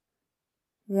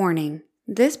Warning: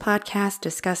 this podcast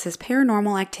discusses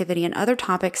paranormal activity and other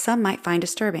topics some might find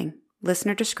disturbing.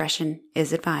 Listener discretion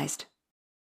is advised.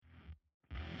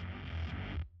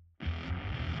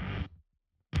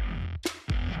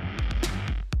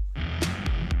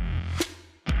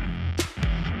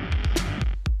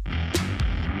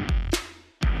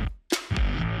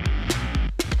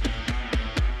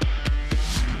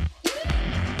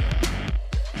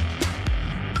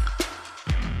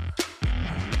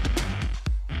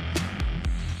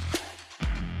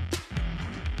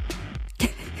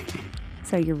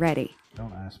 So you're ready?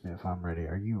 Don't ask me if I'm ready.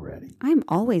 Are you ready? I'm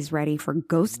always ready for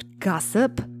ghost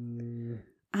gossip.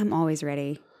 I'm always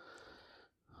ready.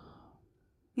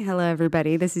 Hello,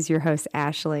 everybody. This is your host,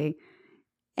 Ashley,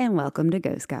 and welcome to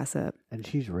Ghost Gossip. And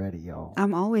she's ready, y'all.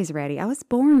 I'm always ready. I was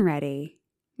born ready,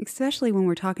 especially when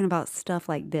we're talking about stuff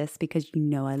like this because you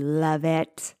know I love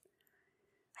it.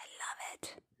 I love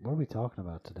it. What are we talking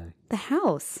about today? The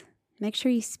house. Make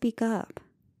sure you speak up.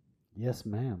 Yes,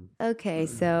 ma'am. Okay,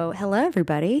 so hello,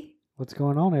 everybody. What's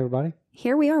going on, everybody?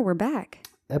 Here we are. We're back.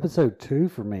 Episode 2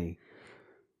 for me.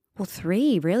 Well,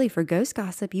 3, really, for Ghost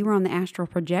Gossip. You were on the astral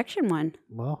projection one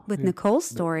Well, with yeah, Nicole's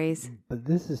stories. But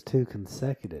this is 2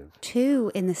 consecutive.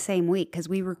 2 in the same week because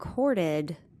we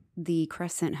recorded the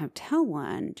Crescent Hotel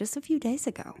one just a few days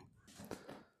ago.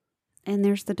 And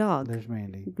there's the dog There's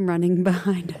Mandy. running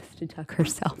behind us to tuck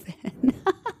herself in.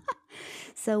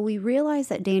 So we realized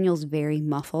that Daniel's very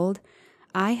muffled.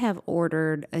 I have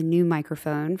ordered a new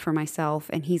microphone for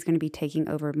myself, and he's going to be taking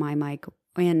over my mic.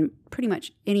 And pretty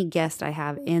much any guest I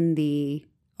have in the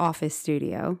office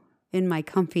studio, in my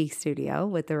comfy studio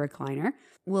with the recliner,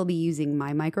 will be using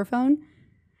my microphone.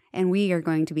 And we are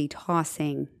going to be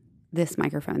tossing this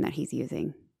microphone that he's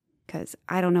using because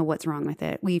I don't know what's wrong with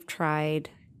it. We've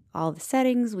tried all the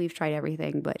settings, we've tried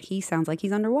everything, but he sounds like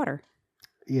he's underwater.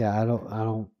 Yeah,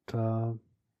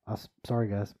 sorry,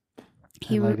 guys.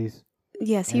 And ladies.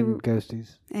 Yes, and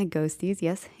ghosties. And ghosties,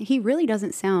 yes. He really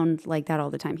doesn't sound like that all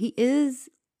the time. He is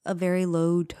a very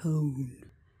low tone.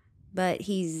 But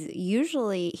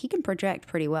he can project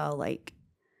pretty well. Like,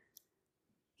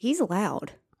 he's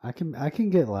loud. I can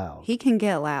get loud. He can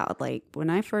get loud. Like, when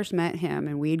I first met him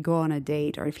and we'd go on a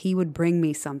date, or if he would bring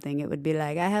me something, it would be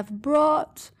like, I have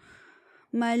brought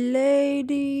my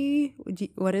lady.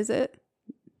 What is it?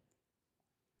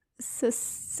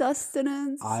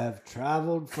 Sustenance. I have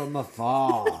traveled from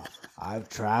afar. I've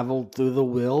traveled through the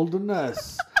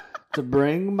wilderness to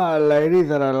bring my lady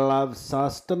that I love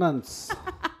sustenance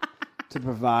to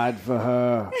provide for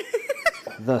her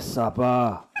the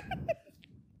supper.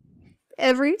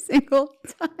 Every single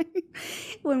time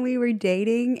when we were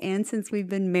dating and since we've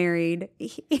been married,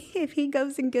 if he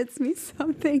goes and gets me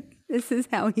something, this is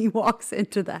how he walks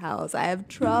into the house. I have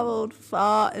traveled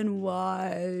far and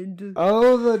wide.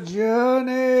 Oh, the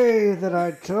journey that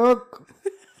I took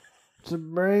to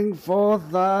bring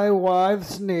forth thy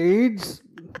wife's needs.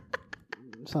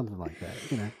 Something like that,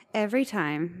 you know. Every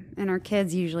time. And our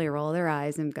kids usually roll their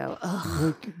eyes and go,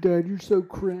 ugh. Like, Dad, you're so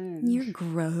cringe. You're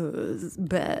gross,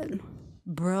 but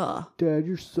bruh. Dad,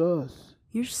 you're sus.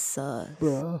 You're sus.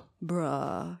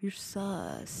 Bruh, you're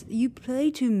sus. You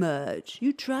play too much.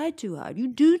 You try too hard. You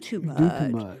do too much.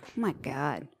 Oh my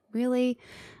God. Really?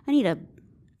 I need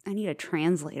a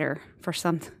translator for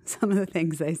some of the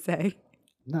things they say.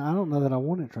 No, I don't know that I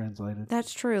want it translated.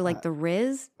 That's true. Like the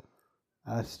Riz.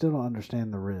 I still don't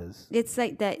understand the Riz. It's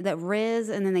like that Riz,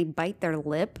 and then they bite their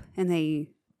lip, and if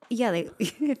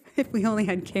we only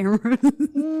had cameras,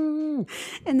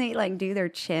 and they like do their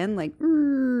chin like,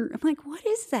 I'm like, what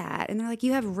is that? And they're like,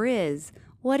 you have Riz.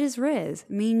 What is Riz? It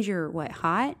means you're what,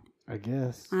 hot? I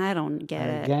guess. I don't get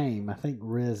it. Game. I think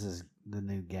Riz is the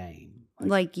new game.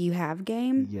 Like you have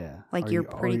game? Yeah. Like you're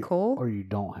pretty cool? Or you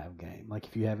don't have game. Like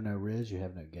if you have no Riz, you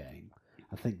have no game.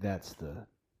 I think that's the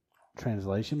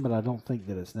translation, but I don't think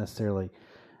that it's necessarily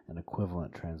an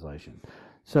equivalent translation.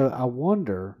 So I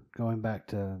wonder, going back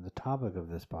to the topic of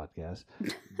this podcast,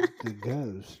 the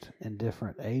ghost in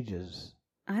different ages.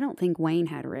 I don't think Wayne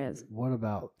had Riz. What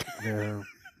about their...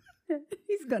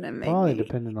 He's going to make probably me.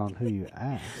 Depending on who you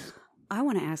ask. I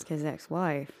want to ask his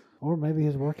ex-wife. Or maybe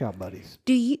his workout buddies.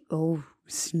 Oh,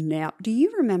 snap. Do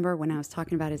you remember when I was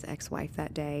talking about his ex-wife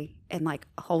that day and like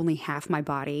only half my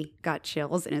body got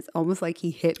chills and it's almost like he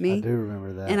hit me? I do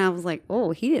remember that. And I was like,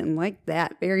 oh, he didn't like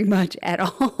that very much at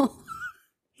all.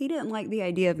 He didn't like the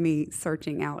idea of me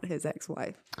searching out his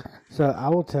ex-wife. So I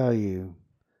will tell you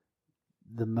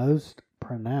the most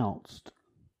pronounced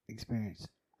experience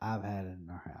I've had in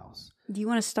our house. Do you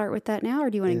want to start with that now, or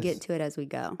do you want to Is- get to it as we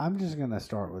go? I'm just gonna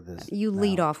start with this. You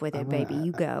lead now. off with it, baby.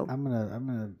 You go. I'm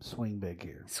gonna swing big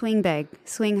here. Swing big.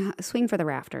 Swing for the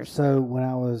rafters. So when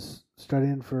I was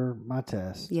studying for my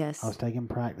test, Yes. I was taking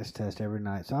practice tests every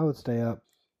night. So I would stay up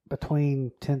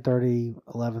between 10:30,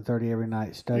 11:30 every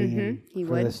night studying You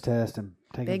for would. this test and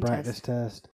taking Big practice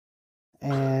test.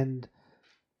 And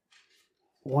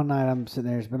one night I'm sitting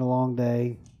there. It's been a long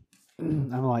day.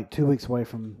 I'm like 2 weeks away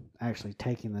from actually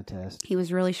taking the test, He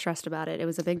was really stressed about it. It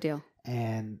was a big deal.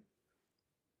 and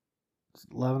it's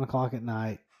 11 o'clock at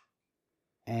night,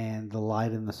 and the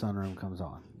light in the sunroom comes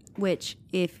on. Which,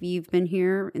 if you've been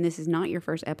here, and this is not your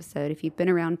first episode, if you've been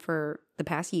around for the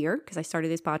past year, because I started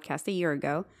this podcast a year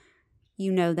ago,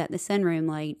 you know that the sunroom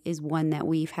light is one that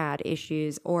we've had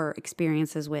issues or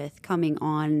experiences with coming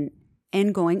on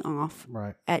and going off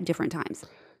Right. at different times.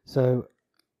 So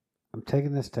I'm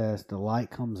taking this test. The light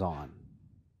comes on.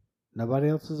 Nobody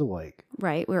else is awake.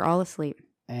 Right? We're all asleep.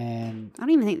 And I don't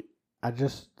even think. I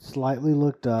just slightly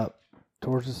looked up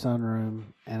towards the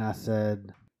sunroom and I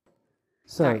said,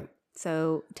 so All right.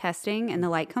 So testing, and the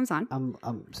light comes on.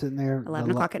 I'm sitting there.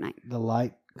 11 o'clock at night. The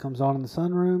light comes on in the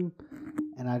sunroom,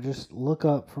 and I just look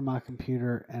up from my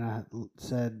computer and I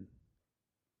said,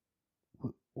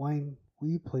 Wayne, will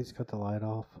you please cut the light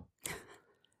off?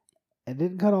 It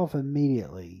didn't cut off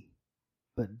immediately,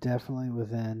 but definitely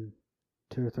within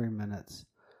 2 or 3 minutes,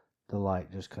 the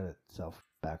light just cut itself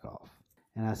back off.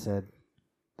 And I said,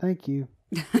 thank you.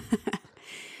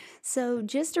 So,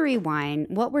 just to rewind,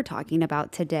 what we're talking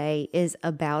about today is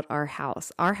about our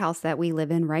house that we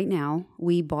live in right now.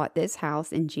 We bought this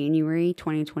house in January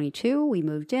 2022. We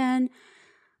moved in.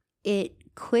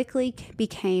 It quickly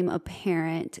became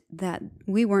apparent that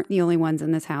we weren't the only ones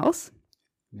in this house.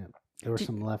 Yeah, there was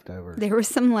some leftovers. There was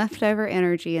some leftover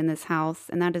energy in this house,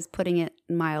 and that is putting it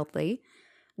mildly.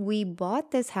 We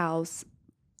bought this house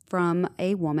from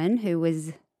a woman who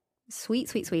was sweet,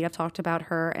 sweet, sweet. I've talked about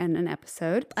her in an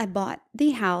episode. I bought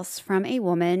the house from a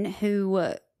woman who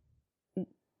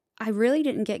I really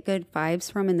didn't get good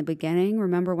vibes from in the beginning.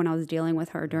 Remember when I was dealing with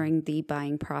her during the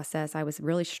buying process, I was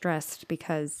really stressed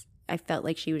because I felt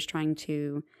like she was trying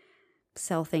to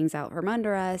sell things out from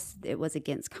under us. It was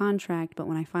against contract. But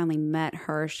when I finally met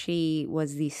her, she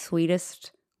was the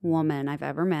sweetest woman I've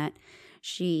ever met.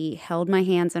 She held my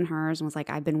hands in hers and was like,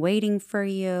 I've been waiting for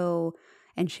you.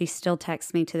 And she still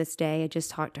texts me to this day. I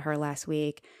just talked to her last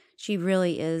week. She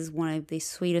really is one of the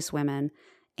sweetest women.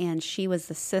 And she was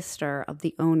the sister of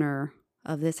the owner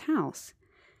of this house.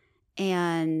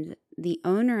 And the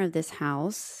owner of this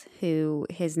house, who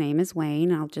his name is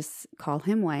Wayne, I'll just call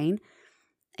him Wayne.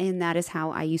 And that is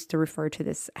how I used to refer to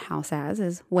this house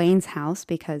as Wayne's house,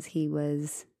 because he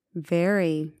was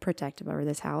very protective over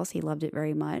this house. He loved it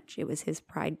very much. It was his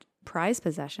prized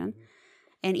possession.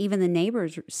 And even the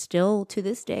neighbors still to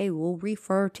this day will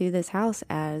refer to this house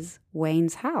as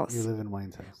Wayne's house. You live in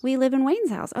Wayne's house. We live in Wayne's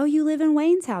house. Oh, you live in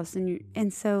Wayne's house.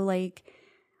 And so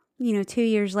 2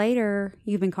 years later,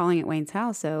 you've been calling it Wayne's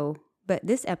house. So, but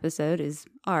this episode is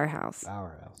our house.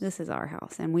 Our house. This is our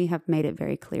house. And we have made it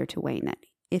very clear to Wayne that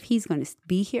if he's going to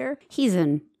be here, he's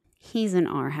in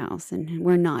our house and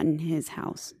we're not in his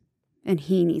house. And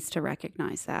he needs to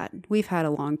recognize that. We've had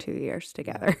a long 2 years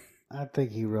together. I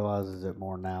think he realizes it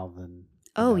more now than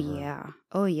Oh, ever. yeah.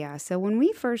 Oh, yeah. So when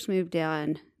we first moved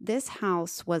in, this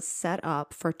house was set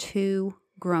up for 2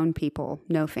 grown people,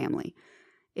 no family.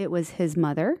 It was his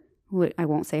mother, who I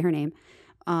won't say her name,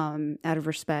 out of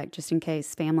respect, just in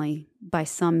case family by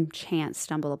some chance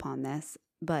stumble upon this.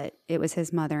 But it was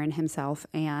his mother and himself,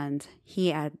 and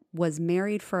he was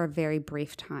married for a very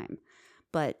brief time.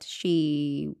 But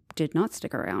she did not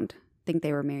stick around. I think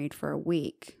they were married for a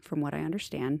week, from what I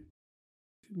understand.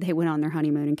 They went on their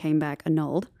honeymoon and came back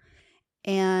annulled.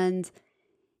 And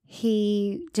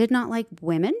he did not like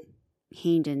women.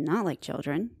 He did not like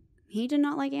children. He did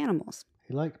not like animals.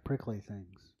 He liked prickly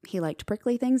things. He liked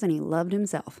prickly things and he loved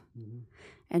himself. Mm-hmm.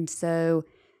 And so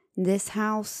this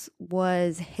house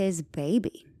was his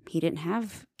baby. He didn't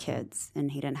have kids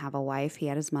and he didn't have a wife. He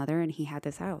had his mother and he had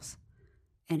this house.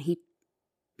 And he,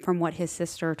 from what his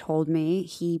sister told me,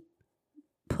 he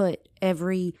put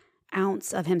every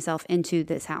ounce of himself into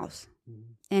this house.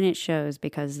 Mm-hmm. And it shows,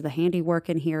 because the handiwork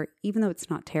in here, even though it's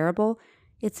not terrible,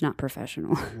 it's not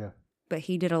professional. Yeah. But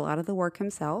he did a lot of the work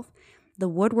himself. The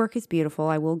woodwork is beautiful.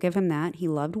 I will give him that. He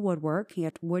loved woodwork. He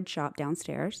had a wood shop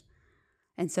downstairs.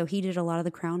 And so he did a lot of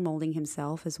the crown molding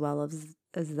himself, as well as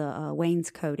the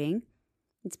wainscoting.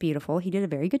 It's beautiful. He did a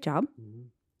very good job. Mm-hmm.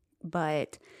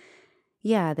 But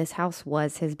yeah, this house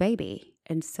was his baby.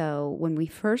 And so when we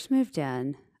first moved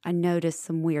in, I noticed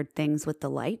some weird things with the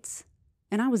lights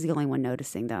and I was the only one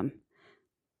noticing them.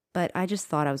 But I just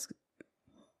thought I was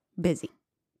busy.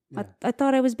 Yeah. I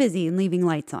thought I was busy and leaving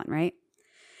lights on, right?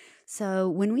 So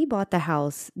when we bought the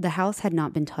house had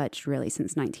not been touched really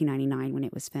since 1999 when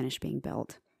it was finished being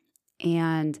built.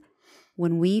 And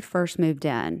when we first moved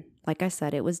in, like I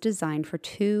said, it was designed for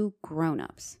 2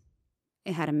 grown-ups.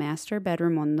 It had a master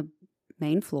bedroom on the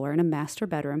main floor and a master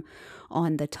bedroom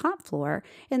on the top floor.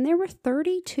 And there were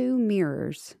 32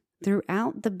 mirrors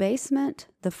throughout the basement,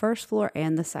 the first floor,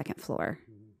 and the second floor.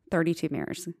 32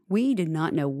 mirrors. We did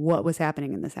not know what was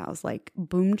happening in this house. Like,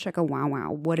 boom, chicka, wow,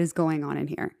 wow. What is going on in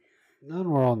here? None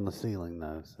were on the ceiling,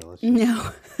 though. So let's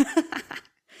No.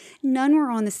 None were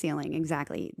on the ceiling,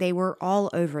 exactly. They were all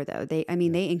over, though. They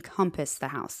encompassed the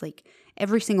house. Like,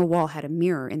 every single wall had a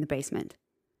mirror in the basement.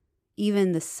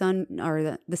 Even the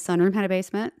sunroom had a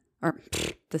basement. Or,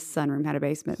 the sunroom had a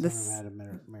basement. The sunroom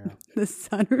had a mirror. The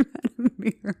sunroom had a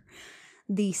mirror.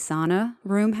 The sauna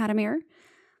room had a mirror.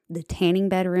 The tanning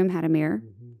bedroom had a mirror.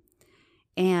 Mm-hmm.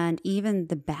 And even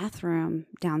the bathroom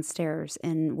downstairs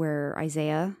and where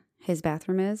Isaiah, his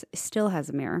bathroom is, still has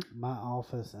a mirror. My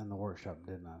office and the workshop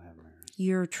did not have mirrors.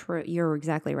 You're true. You're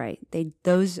exactly right.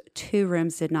 Those 2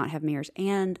 rooms did not have mirrors.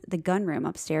 And the gun room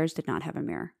upstairs did not have a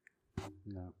mirror.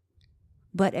 No.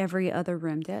 But every other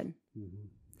room did. Mm-hmm.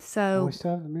 So we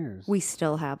still have the mirrors. We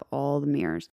still have all the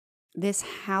mirrors. This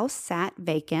house sat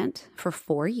vacant for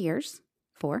 4 years.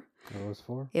 4. It was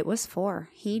 4? It was 4.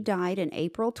 He died in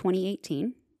April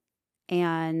 2018,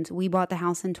 and we bought the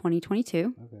house in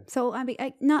 2022. Okay. So, I mean,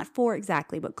 not 4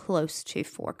 exactly, but close to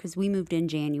 4, because we moved in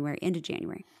into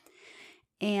January.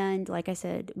 And like I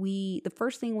said, the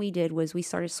first thing we did was we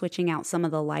started switching out some of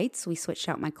the lights. We switched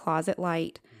out my closet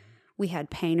light. We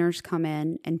had painters come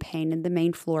in and painted the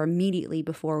main floor immediately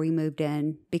before we moved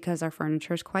in because our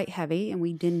furniture is quite heavy, and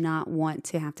we did not want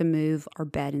to have to move our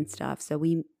bed and stuff. So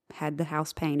we had the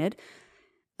house painted.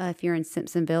 If you're in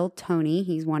Simpsonville, Tony,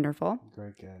 he's wonderful.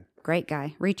 Great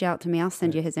guy. Reach out to me. I'll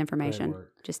send you his information.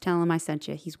 Just tell him I sent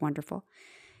you. He's wonderful.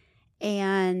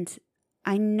 And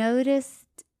I noticed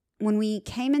when we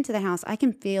came into the house, I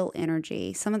can feel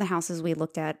energy. Some of the houses we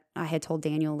looked at, I had told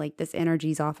Daniel, like, this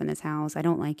energy's off in this house. I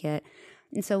don't like it.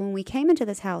 And so when we came into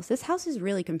this house is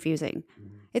really confusing.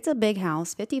 Mm-hmm. It's a big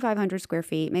house, 5,500 square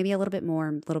feet, maybe a little bit more,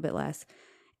 a little bit less.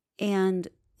 And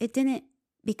it didn't,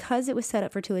 because it was set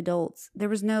up for 2 adults, there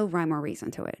was no rhyme or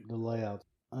reason to it. The layout's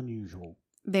unusual.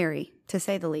 Very, to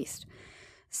say the least.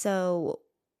 So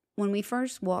when we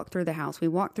first walked through the house, we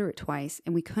walked through it twice,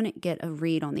 and we couldn't get a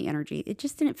read on the energy. It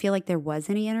just didn't feel like there was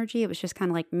any energy. It was just kind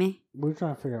of like meh. We were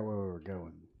trying to figure out where we were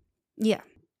going. Yeah.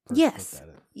 Yes.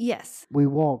 Yes. We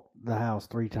walked the house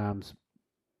 3 times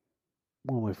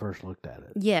when we first looked at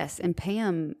it. Yes. And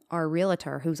Pam, our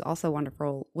realtor, who's also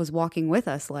wonderful, was walking with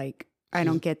us like, I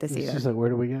don't get this either. She's like, where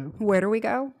do we go? Where do we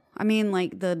go? I mean,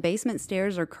 like, the basement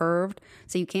stairs are curved,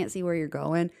 so you can't see where you're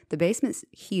going. The basement's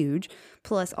huge,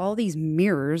 plus all these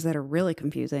mirrors that are really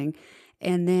confusing.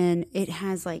 And then it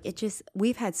has, like,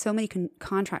 we've had so many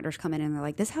contractors come in, and they're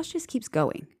like, this house just keeps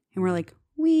going. And we're like,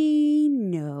 we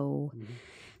know. Mm-hmm.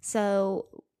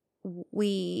 So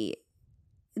the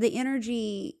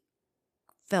energy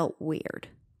felt weird.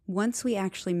 Once we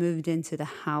actually moved into the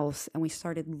house and we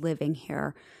started living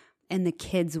here, and the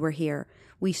kids were here,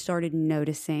 we started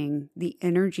noticing the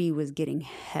energy was getting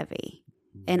heavy.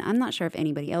 And I'm not sure if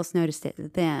anybody else noticed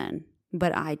it then,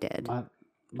 but I did.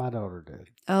 My daughter did.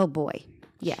 Oh, boy.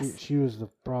 Yes. She was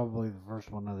probably the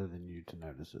first one other than you to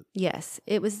notice it. Yes.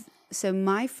 It was. So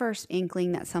my first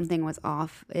inkling that something was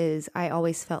off is I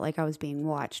always felt like I was being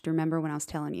watched. Remember when I was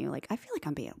telling you, like, I feel like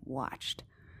I'm being watched,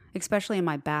 especially in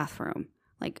my bathroom.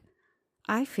 Like,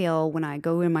 I feel when I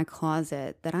go in my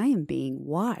closet that I am being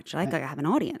watched. Like I have an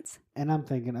audience. And I'm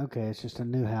thinking, okay, it's just a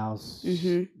new house.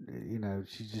 Mm-hmm. You know,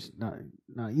 she's just not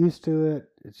used to it.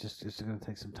 It's going to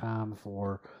take some time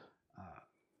for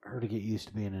her to get used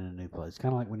to being in a new place.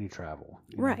 Kind of like when you travel.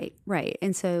 Right, right.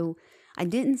 And so I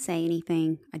didn't say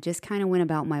anything. I just kind of went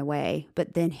about my way.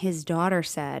 But then his daughter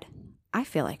said, I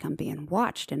feel like I'm being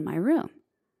watched in my room.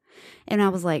 And I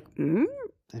was like, And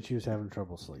she was having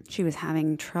trouble sleeping. She was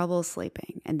having trouble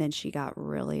sleeping. And then she got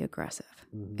really aggressive.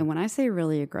 Mm-hmm. And when I say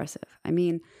really aggressive, I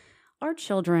mean, our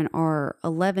children are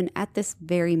 11 at this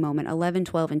very moment, 11,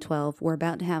 12, and 12. We're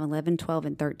about to have 11, 12,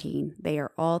 and 13. They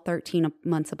are all 13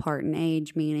 months apart in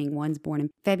age, meaning one's born in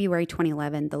February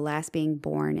 2011, the last being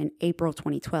born in April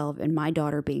 2012, and my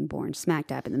daughter being born smack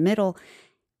dab in the middle.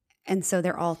 And so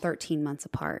they're all 13 months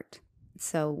apart.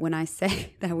 So when I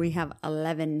say that we have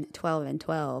 11, 12, and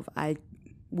 12,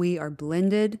 we are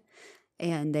blended,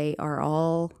 and they are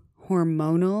all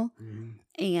hormonal,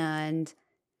 and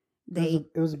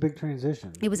It was a big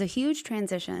transition. It was a huge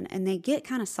transition, and they get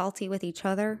kind of salty with each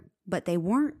other, but they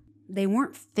weren't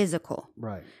physical.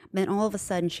 Right. Then all of a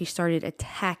sudden she started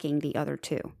attacking the other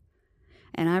two.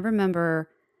 And I remember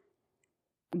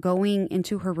going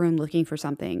into her room looking for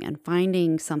something and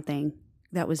finding something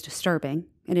that was disturbing,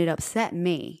 and it upset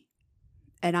me.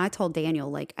 And I told Daniel,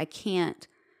 like, I can't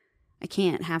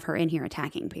have her in here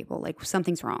attacking people. Like,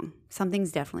 something's wrong.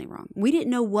 Something's definitely wrong. We didn't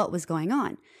know what was going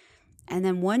on. And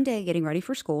then one day, getting ready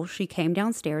for school, she came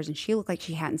downstairs and she looked like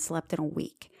she hadn't slept in a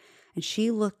week. And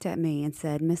she looked at me and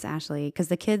said, Miss Ashley, because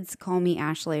the kids call me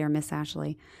Ashley or Miss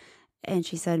Ashley. And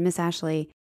she said, Miss Ashley,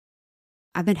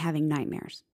 I've been having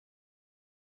nightmares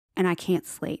and I can't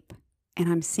sleep. And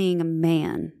I'm seeing a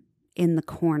man in the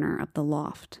corner of the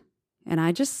loft. And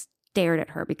I just stared at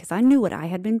her because I knew what I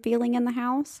had been feeling in the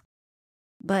house,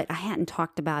 but I hadn't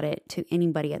talked about it to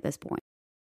anybody at this point.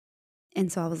 And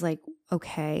so I was like,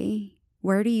 okay,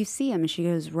 where do you see him? And she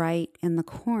goes, right in the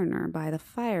corner by the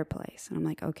fireplace. And I'm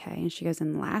like, okay. And she goes,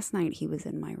 and last night he was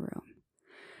in my room.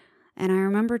 And I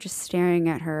remember just staring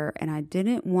at her, and I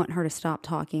didn't want her to stop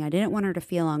talking. I didn't want her to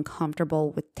feel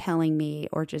uncomfortable with telling me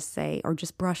or just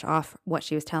brush off what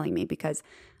she was telling me, because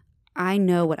I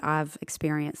know what I've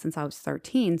experienced since I was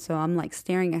 13. So I'm like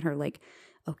staring at her like,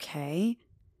 okay,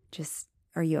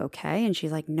 are you okay? And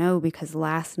she's like, no, because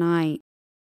last night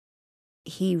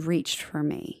he reached for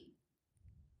me.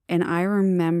 And I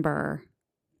remember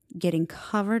getting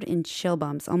covered in chill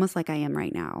bumps, almost like I am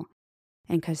right now.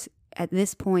 And because at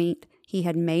this point, he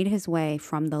had made his way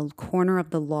from the corner of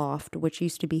the loft, which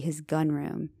used to be his gun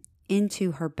room,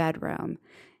 into her bedroom.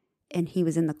 And he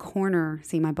was in the corner.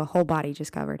 See, my whole body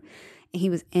just covered. And he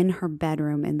was in her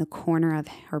bedroom, in the corner of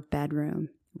her bedroom,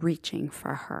 reaching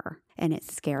for her. And it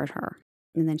scared her.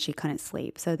 And then she couldn't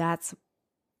sleep. So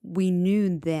we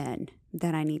knew then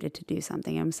that I needed to do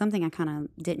something. It was something I kind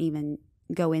of didn't even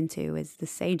go into, is the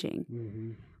saging.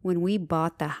 Mm-hmm. When we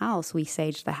bought the house, we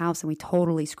saged the house and we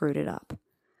totally screwed it up.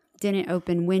 Didn't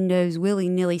open windows,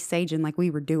 willy-nilly saging like we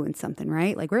were doing something,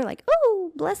 right? Like we're like,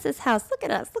 oh, bless this house. Look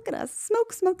at us.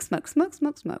 Smoke, smoke, smoke, smoke,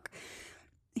 smoke, smoke.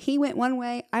 He went one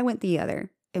way, I went the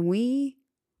other. And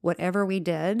whatever we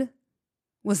did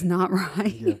was not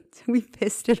right. Yeah. We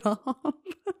pissed it off.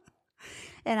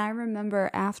 And I remember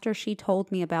after she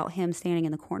told me about him standing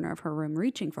in the corner of her room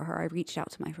reaching for her, I reached out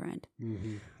to my friend.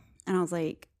 Mm-hmm. And I was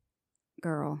like,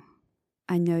 girl,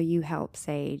 I know you helped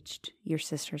saged your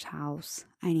sister's house.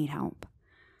 I need help.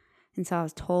 And so I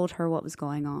told her what was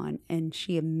going on. And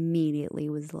she immediately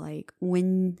was like,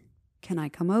 when can I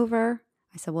come over?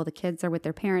 I said, well, the kids are with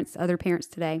their parents, other parents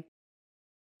today.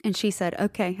 And she said,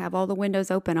 okay, have all the windows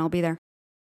open. I'll be there.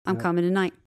 I'm coming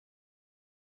tonight.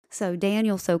 So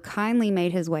Daniel so kindly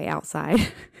made his way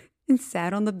outside and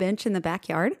sat on the bench in the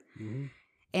backyard. Mm-hmm.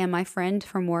 And my friend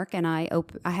from work and I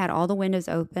had all the windows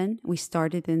open. We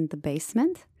started in the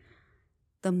basement.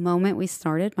 The moment we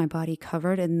started, my body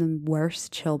covered in the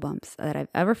worst chill bumps that I've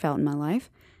ever felt in my life.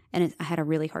 And I had a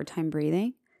really hard time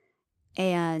breathing.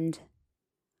 And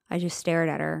I just stared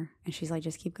at her. And she's like,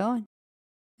 just keep going.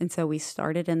 And so we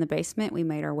started in the basement. We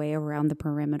made our way around the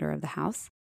perimeter of the house.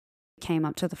 Came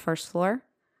up to the first floor.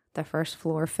 The first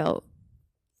floor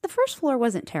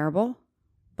wasn't terrible,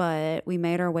 but we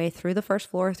made our way through the first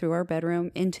floor, through our bedroom,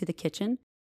 into the kitchen.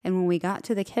 And when we got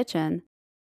to the kitchen,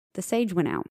 the sage went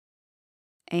out.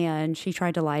 And she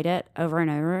tried to light it over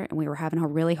and over, and we were having a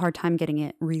really hard time getting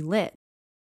it relit.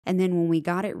 And then when we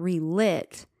got it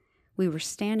relit, we were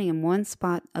standing in one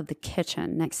spot of the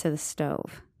kitchen next to the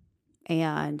stove.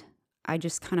 And I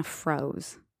just kind of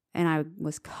froze. And I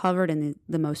was covered in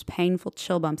the most painful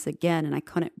chill bumps again, and I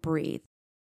couldn't breathe.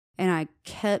 And I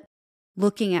kept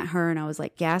looking at her, and I was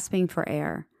like gasping for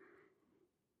air.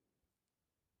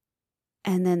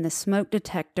 And then the smoke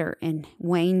detector in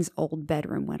Wayne's old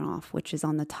bedroom went off, which is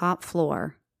on the top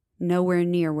floor, nowhere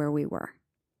near where we were.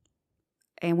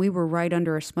 And we were right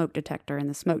under a smoke detector, and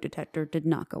the smoke detector did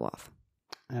not go off.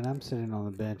 And I'm sitting on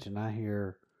the bench, and I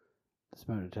hear the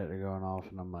smoke detector going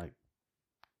off, and I'm like,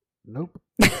 nope.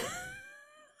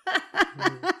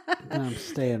 I'm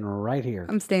staying right here.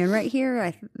 I'm staying right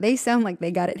here. They sound like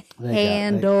they got it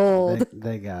handled.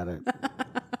 They got it.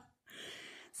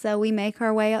 So we make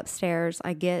our way upstairs.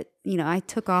 I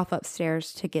took off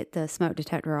upstairs to get the smoke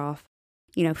detector off,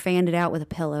 fanned it out with a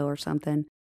pillow or something.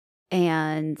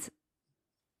 And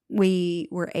we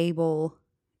were able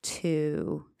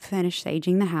to finish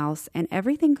saging the house, and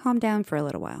everything calmed down for a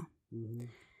little while. Mm-hmm.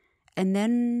 And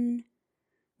then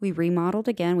we remodeled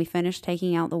again. We finished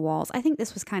taking out the walls. I think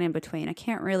this was kind of in between. I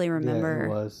can't really remember.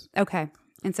 Yeah, it was. Okay.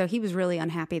 And so he was really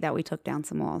unhappy that we took down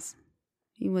some walls.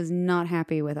 He was not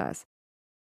happy with us.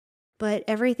 But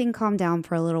everything calmed down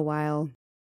for a little while.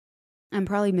 I'm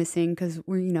probably missing because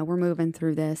we're moving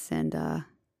through this, and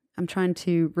I'm trying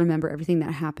to remember everything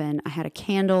that happened. I had a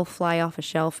candle fly off a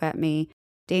shelf at me.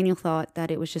 Daniel thought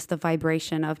that it was just the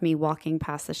vibration of me walking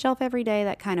past the shelf every day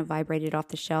that kind of vibrated off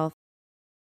the shelf.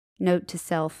 Note to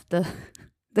self, the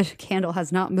candle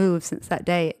has not moved since that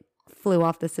day. It flew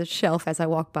off the shelf as I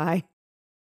walked by.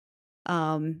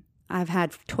 I've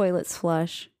had toilets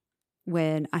flush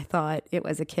when I thought it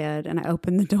was a kid, and I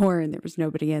opened the door and there was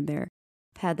nobody in there.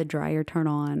 I've had the dryer turn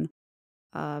on.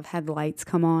 I've had lights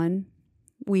come on.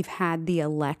 We've had the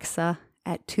Alexa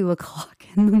at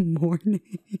 2:00 in the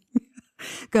morning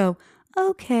go,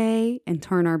 okay, and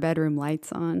turn our bedroom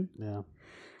lights on. Yeah.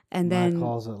 And My then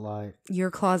closet light. Your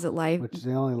closet light. Which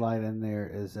the only light in there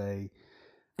is a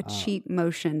cheap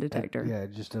motion detector. Yeah,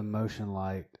 just a motion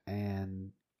light.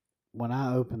 And when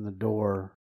I open the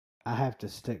door, I have to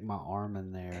stick my arm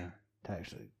in there to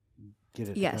actually get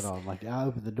it to cut on. Like, I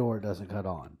open the door, it doesn't cut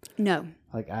on. No.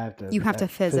 Like, I have to. You have to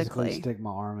physically stick my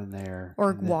arm in there.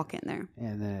 Or walk in there.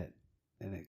 And then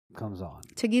it comes on.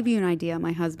 To give you an idea,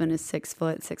 my husband is 6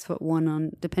 foot, 6'1"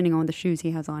 on, depending on the shoes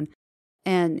he has on.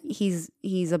 And he's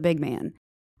a big man.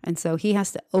 And so he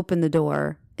has to open the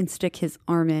door and stick his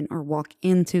arm in or walk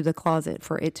into the closet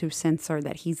for it to censor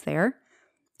that he's there.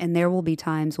 And there will be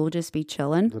times we'll just be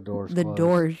chilling. The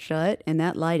door is shut and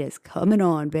that light is coming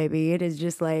on, baby. It is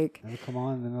just like... It'll come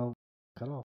on and then it'll cut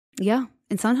off. Yeah.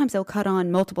 And sometimes they'll cut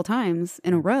on multiple times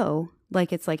in a row.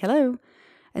 Like it's like, hello.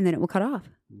 And then it will cut off.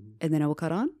 Mm-hmm. And then it will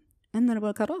cut on. And then it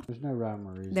will cut off. There's no rhyme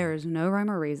or reason. There is no rhyme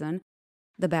or reason.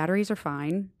 The batteries are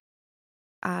fine.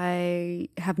 I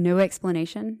have no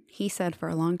explanation. He said for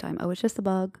a long time, oh, it's just a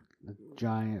bug. A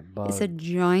giant bug. It's a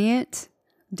giant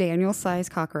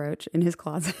Daniel-sized cockroach in his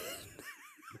closet.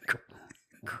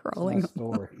 crawling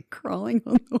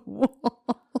on the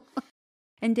wall.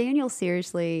 And Daniel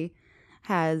seriously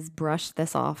has brushed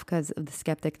this off because of the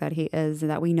skeptic that he is,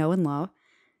 that we know and love.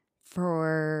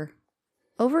 For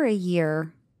over a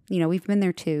year, we've been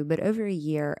there too, but over a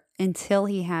year until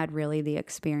he had really the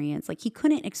experience. Like, he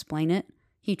couldn't explain it.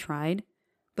 He tried,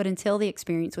 but until the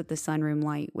experience with the sunroom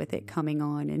light, with it coming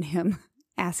on and him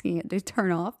asking it to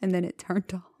turn off, and then it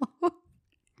turned off.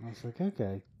 I was like,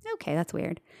 okay, that's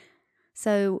weird.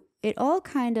 So it all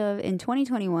kind of, in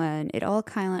 2021, it all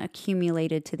kind of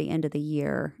accumulated to the end of the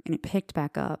year, and it picked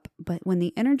back up. But when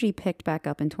the energy picked back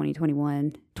up in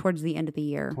 2021, towards the end of the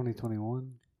year.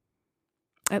 2021?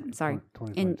 Oh, sorry.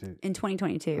 2022. In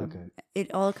 2022. Okay.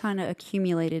 It all kind of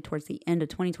accumulated towards the end of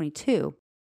 2022.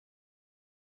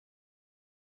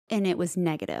 And it was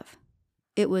negative.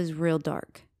 It was real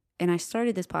dark. And I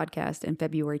started this podcast in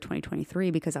February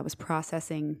 2023 because I was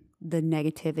processing the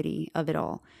negativity of it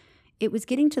all. It was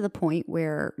getting to the point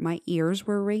where my ears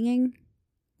were ringing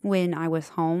when I was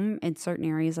home in certain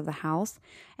areas of the house.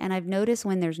 And I've noticed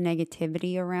when there's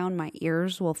negativity around, my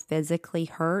ears will physically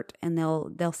hurt, and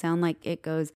they'll sound like it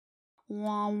goes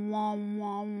wah, wah,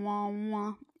 wah, wah,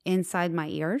 wah inside my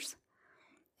ears.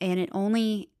 And it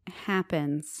only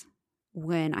happens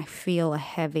when I feel a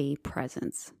heavy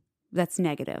presence that's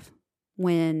negative.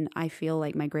 When I feel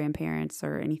like my grandparents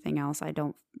or anything else, I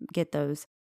don't get those.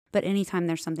 But anytime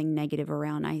there's something negative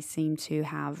around, I seem to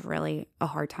have really a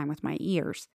hard time with my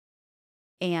ears.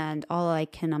 And all I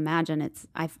can imagine,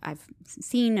 I've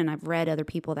seen and I've read other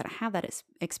people that have that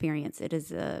experience. It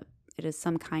is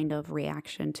some kind of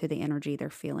reaction to the energy they're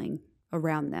feeling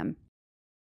around them.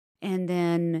 And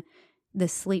then the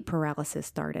sleep paralysis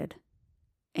started.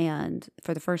 And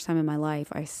for the first time in my life,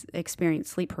 I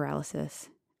experienced sleep paralysis.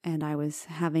 And I was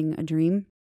having a dream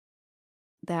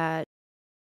that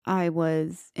I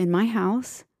was in my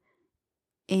house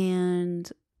and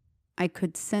I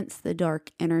could sense the dark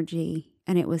energy,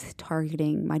 and it was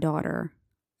targeting my daughter.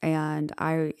 And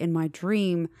in my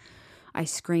dream, I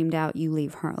screamed out, "You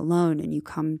leave her alone and you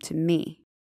come to me."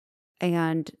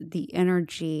 And the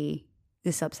energy,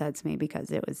 this upsets me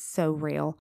because it was so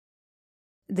real.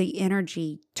 The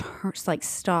energy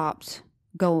stopped,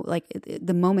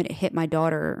 the moment it hit my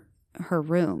daughter, her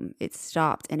room, it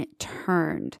stopped and it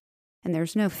turned, and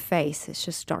there's no face. It's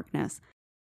just darkness.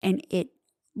 And it,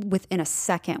 within a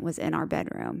second, was in our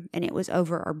bedroom, and it was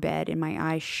over our bed, and my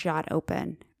eyes shot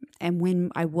open. And when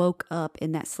I woke up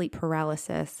in that sleep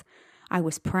paralysis, I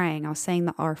was praying. I was saying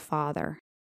the Our Father,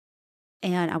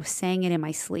 and I was saying it in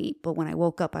my sleep. But when I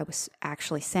woke up, I was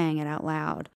actually saying it out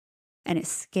loud. And it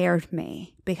scared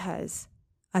me because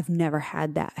I've never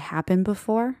had that happen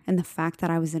before. And the fact that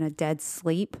I was in a dead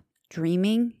sleep,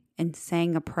 dreaming and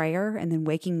saying a prayer, and then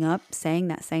waking up saying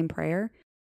that same prayer,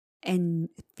 and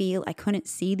I couldn't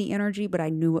see the energy, but I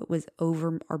knew it was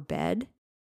over our bed.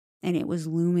 and it was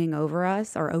looming over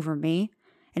us or over me,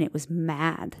 and it was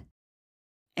mad.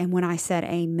 And when I said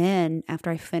amen, after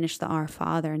I finished the Our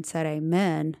Father and said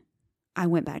amen, I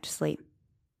went back to sleep.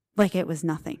 Like it was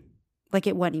nothing. Like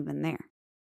it wasn't even there.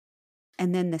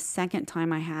 And then the second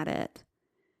time I had it,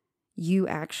 you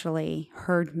actually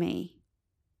heard me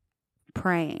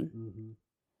praying.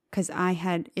 Because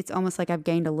it's almost like I've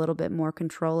gained a little bit more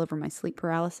control over my sleep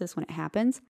paralysis when it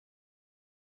happens.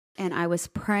 And I was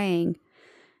praying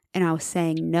and I was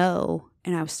saying no,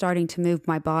 and I was starting to move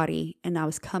my body, and I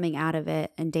was coming out of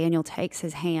it, and Daniel takes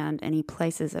his hand and he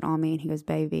places it on me and he goes,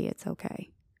 baby, it's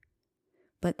okay.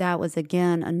 But that was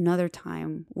again another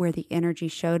time where the energy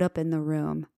showed up in the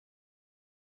room,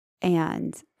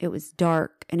 and it was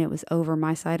dark and it was over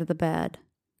my side of the bed.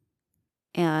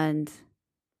 And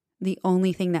the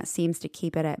only thing that seems to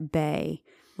keep it at bay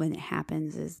when it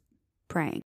happens is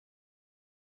praying.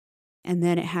 And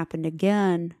then it happened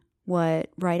again,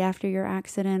 right after your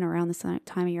accident, around the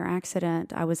time of your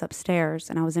accident, I was upstairs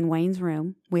and I was in Wayne's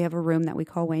room. We have a room that we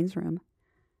call Wayne's room.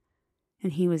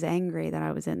 And he was angry that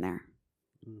I was in there.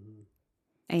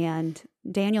 And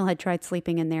Daniel had tried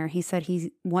sleeping in there. He said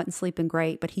he wasn't sleeping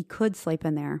great, but he could sleep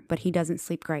in there, but he doesn't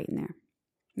sleep great in there.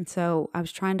 And so I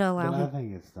was trying to allow him. I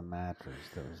think it's the mattress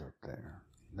that was up there.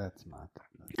 That's my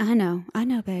thing. I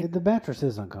know, babe. The mattress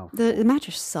is uncomfortable. The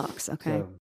mattress sucks, okay? So,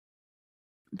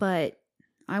 but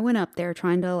I went up there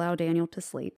trying to allow Daniel to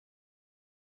sleep.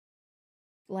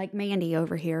 Like Mandy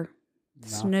over here,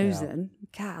 snoozing.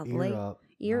 Golly.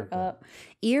 Ear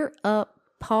up,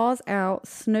 paws out,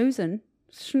 snoozing,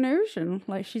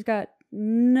 like she's got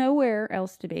nowhere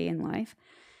else to be in life.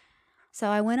 So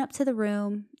I went up to the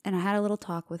room and I had a little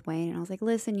talk with Wayne, and I was like,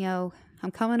 listen, yo,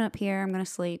 I'm coming up here. I'm going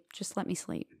to sleep. Just let me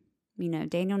sleep. You know,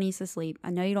 Daniel needs to sleep. I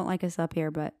know you don't like us up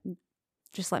here, but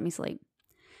just let me sleep.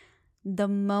 The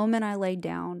moment I laid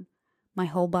down, my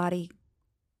whole body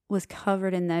was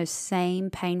covered in those same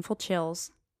painful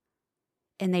chills,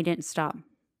 and they didn't stop.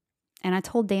 And I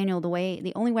told Daniel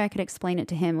the only way I could explain it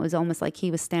to him was almost like he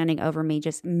was standing over me,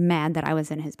 just mad that I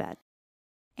was in his bed.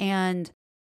 And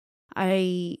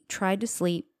I tried to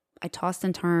sleep. I tossed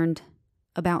and turned.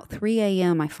 About 3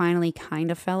 a.m., I finally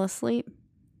kind of fell asleep.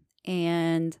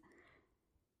 And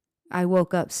I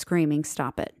woke up screaming,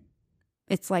 stop it.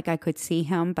 It's like I could see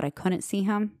him, but I couldn't see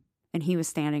him. And he was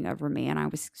standing over me, and I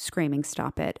was screaming,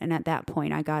 stop it. And at that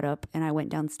point, I got up and I went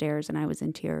downstairs, and I was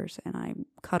in tears, and I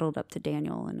cuddled up to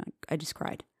Daniel, and I just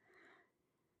cried.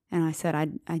 And I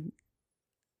said,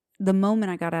 the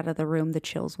moment I got out of the room, the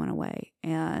chills went away.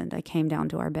 And I came down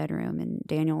to our bedroom, and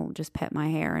Daniel just pet my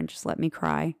hair and just let me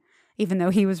cry, even though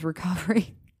he was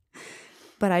recovering.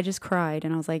 But I just cried,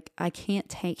 and I was like, I can't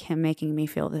take him making me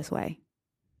feel this way.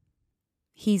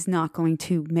 He's not going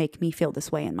to make me feel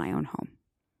this way in my own home.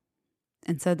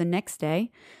 And so the next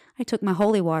day, I took my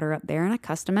holy water up there and I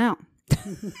cussed him out.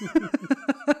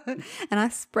 And I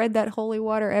spread that holy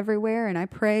water everywhere, and I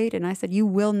prayed, and I said, you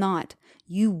will not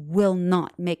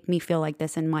make me feel like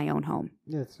this in my own home.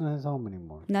 Yeah, it's not his home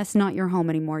anymore. That's not your home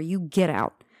anymore. You get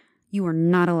out. You are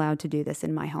not allowed to do this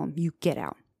in my home. You get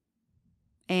out.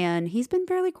 And he's been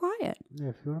fairly quiet. Yeah,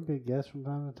 if you want to be a guest from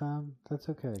time to time, that's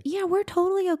okay. Yeah, we're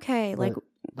totally okay. But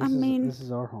this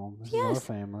is our home. This is our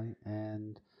family,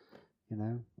 and you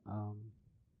know,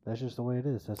 that's just the way it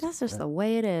is. That's just the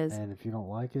way it is. And if you don't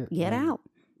like it, get out.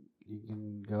 You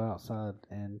can go outside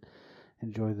and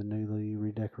enjoy the newly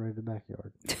redecorated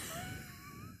backyard.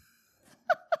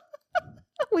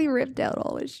 We ripped out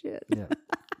all this shit. Yeah.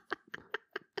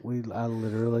 I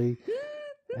literally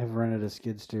have rented a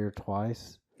skid steer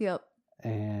twice. Yep.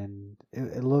 And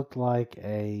it looked like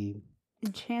a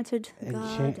enchanted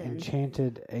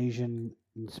Asian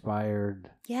inspired.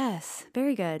 Yes,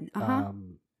 very good.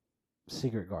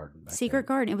 Secret garden.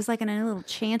 Garden. It was like in a little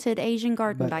enchanted Asian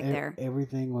garden back there.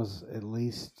 Everything was at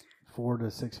least 4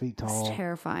 to 6 feet tall. It's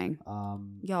terrifying.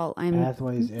 Y'all,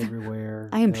 pathways everywhere.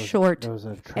 I am short. There was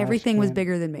a everything was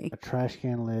bigger than me. A trash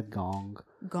can lid gong.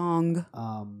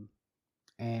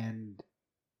 And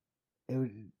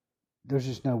there's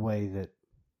just no way that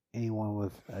anyone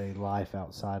with a life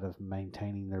outside of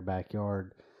maintaining their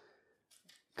backyard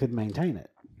could maintain it.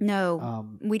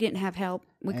 No, we didn't have help.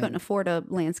 We couldn't afford a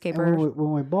landscaper.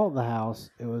 When we bought the house,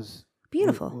 it was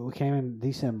beautiful. We came in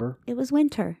December. It was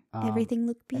winter. Everything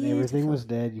looked beautiful. And everything was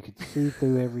dead. You could see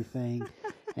through everything.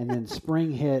 And then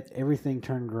spring hit, everything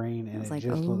turned green, and it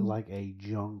just looked like a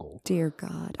jungle. Dear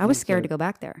God. I was scared to go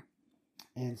back there.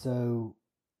 And so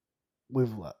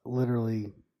we've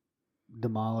literally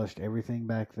demolished everything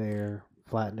back there,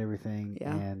 flattened everything,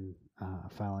 and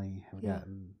finally have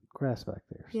gotten grass back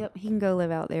there. So. Yep, he can go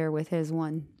live out there with his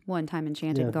one-time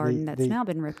enchanted garden that's now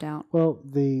been ripped out. Well,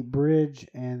 the bridge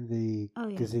and the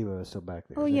yeah. gazebo is still back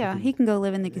there. Oh, so he can go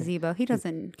live in the gazebo. He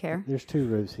doesn't care. There's 2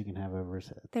 roofs he can have over his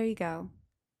head. There you go.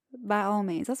 By all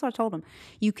means. That's what I told him.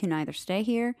 You can either stay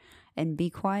here and be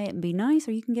quiet and be nice,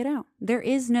 or you can get out. There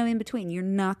is no in between. You're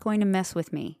not going to mess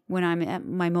with me when I'm at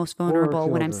my most vulnerable,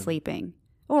 when I'm sleeping.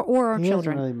 Or our he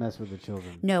children. He doesn't really mess with the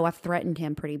children. No, I've threatened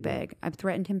him pretty big. I've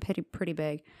threatened him pretty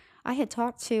big. I had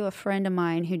talked to a friend of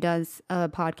mine who does a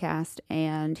podcast,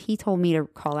 and he told me to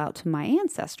call out to my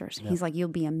ancestors. Yep. He's like, you'll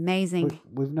be amazing.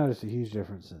 We've noticed a huge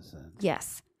difference since then.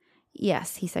 Yes.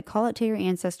 He said, call it to your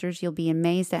ancestors. You'll be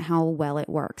amazed at how well it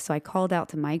works. So I called out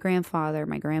to my grandfather,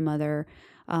 my grandmother,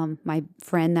 my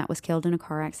friend that was killed in a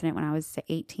car accident when I was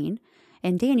 18,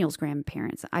 and Daniel's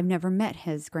grandparents. I've never met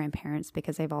his grandparents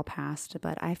because they've all passed,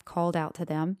 but I've called out to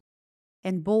them.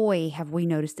 And boy, have we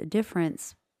noticed a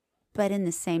difference. But in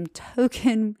the same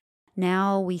token,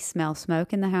 now we smell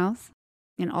smoke in the house,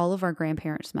 and all of our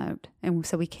grandparents smoked. And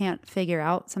so we can't figure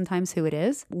out sometimes who it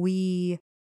is.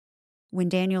 When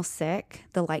Daniel's sick,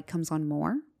 the light comes on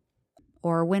more.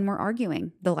 Or when we're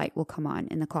arguing, the light will come on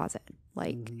in the closet.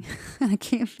 Like, I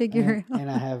can't figure it out. And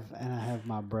I have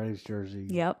my Braves jersey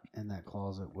in that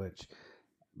closet, which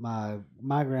my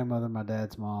grandmother, my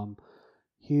dad's mom,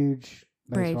 huge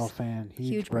baseball fan,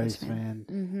 huge Braves fan.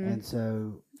 Mm-hmm. And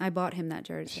so I bought him that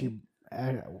jersey.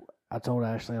 I told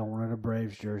Ashley I wanted a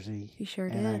Braves jersey. He sure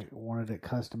did. And I wanted it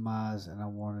customized, and I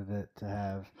wanted it to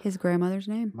have his grandmother's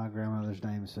name. My grandmother's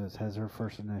name, so it has her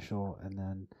first initial and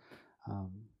then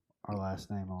our last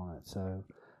name on it. So,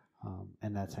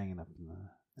 and that's hanging up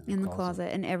in the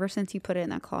closet. And ever since you put it in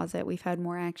that closet, we've had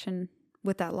more action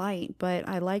with that light. But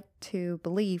I like to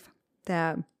believe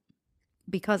that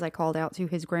because I called out to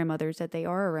his grandmothers that they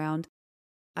are around.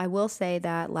 I will say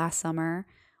that last summer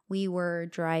we were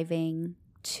driving.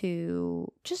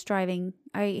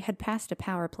 I had passed a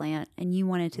power plant, and you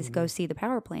wanted to go see the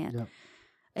power plant. Yep.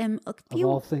 And of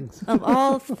all things. Of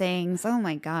all things. Oh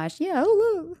my gosh. Yeah.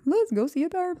 Oh, look, let's go see a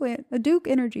power plant, a Duke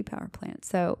Energy power plant.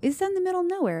 So it's in the middle of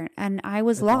nowhere, and I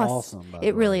was lost. Awesome,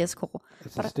 it really is cool.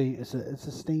 It's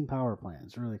a steam power plant.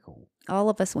 It's really cool. All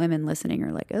of us women listening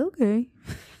are like, okay,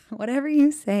 whatever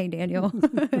you say, Daniel.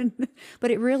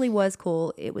 But it really was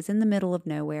cool. It was in the middle of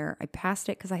nowhere. I passed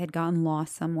it because I had gotten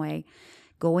lost some way,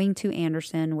 going to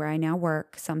Anderson, where I now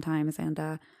work sometimes,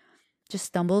 and just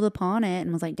stumbled upon it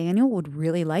and was like, Daniel would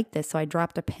really like this. So I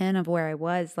dropped a pin of where I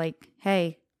was, like,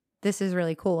 hey, this is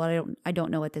really cool. I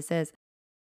don't know what this is.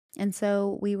 And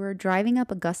so we were driving up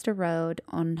Augusta Road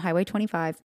on Highway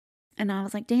 25, and I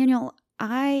was like, Daniel,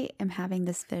 I am having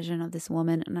this vision of this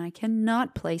woman, and I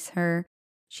cannot place her.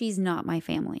 She's not my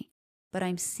family, but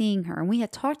I'm seeing her. And we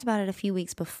had talked about it a few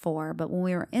weeks before, but when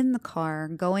we were in the car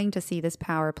going to see this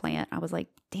power plant, I was like,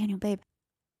 Daniel, babe,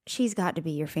 she's got to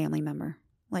be your family member.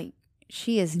 Like,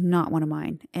 she is not one of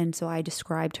mine. And so I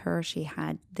described her. She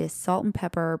had this salt and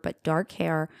pepper, but dark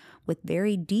hair with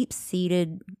very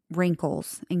deep-seated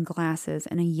wrinkles and glasses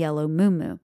and a yellow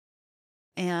muumuu.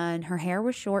 And her hair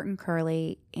was short and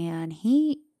curly. And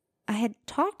I had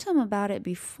talked to him about it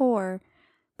before,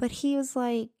 but he was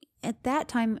like, at that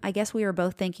time, I guess we were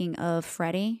both thinking of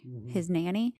Freddie, his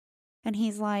nanny. And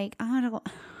he's like, I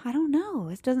don't know.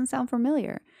 It doesn't sound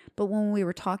familiar. But when we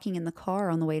were talking in the car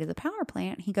on the way to the power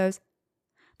plant, he goes,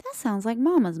 that sounds like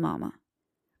Mama's mama.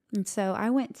 And so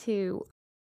I went to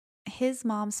his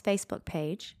mom's Facebook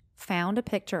page, found a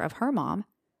picture of her mom,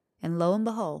 and lo and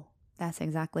behold, that's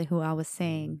exactly who I was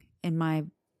seeing in my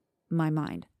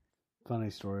mind. Funny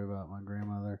story about my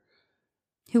grandmother.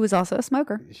 Who was also a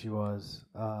smoker. She was.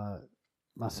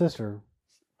 My sister,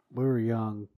 we were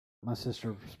young. My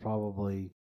sister was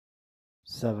probably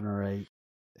 7 or 8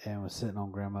 and was sitting on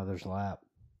grandmother's lap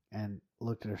and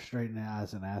looked at her straight in the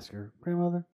eyes and asked her,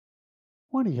 Grandmother,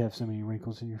 why do you have so many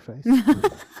wrinkles in your face?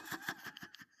 And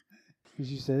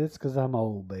she said, it's because I'm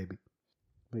old, baby.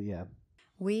 But yeah.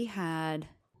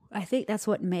 I think that's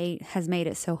what has made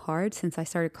it so hard since I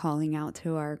started calling out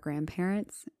to our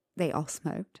grandparents. They all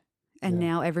smoked. And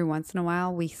now every once in a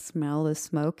while we smell the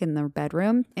smoke in the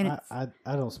bedroom. And I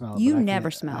don't smell it. You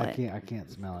never smell it. I can't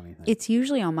smell anything. It's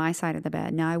usually on my side of the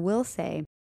bed. Now I will say,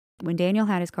 when Daniel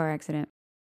had his car accident,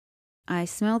 I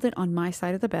smelled it on my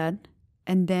side of the bed.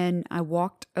 And then I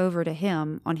walked over to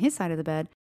him on his side of the bed,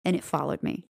 and it followed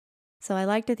me. So I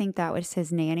like to think that was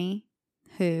his nanny,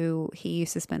 who he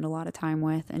used to spend a lot of time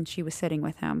with, and she was sitting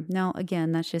with him. Now,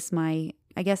 again, that's just my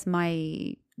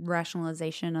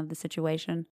rationalization of the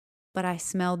situation. But I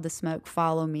smelled the smoke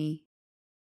follow me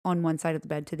on one side of the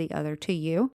bed to the other to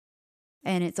you.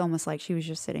 And it's almost like she was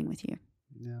just sitting with you,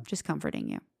 just comforting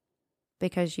you.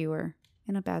 because you were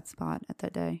in a bad spot at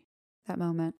that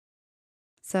moment.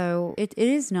 So it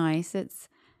is nice.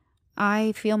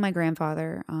 I feel my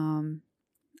grandfather.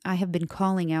 I have been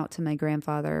calling out to my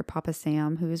grandfather, Papa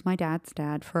Sam, who is my dad's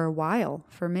dad, for a while,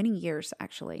 for many years,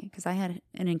 actually, because I had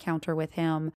an encounter with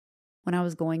him when I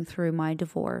was going through my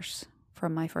divorce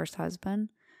from my first husband.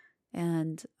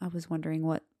 And I was wondering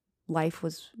what life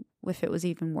was, if it was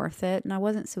even worth it. And I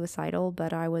wasn't suicidal,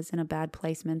 but I was in a bad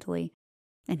place mentally.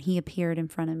 And he appeared in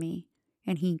front of me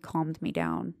and he calmed me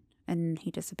down. And he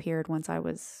disappeared once I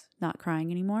was not crying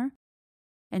anymore.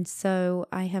 And so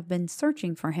I have been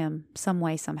searching for him some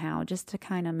way, somehow, just to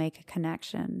kind of make a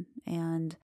connection.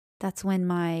 And that's when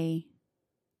my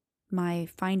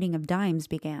finding of dimes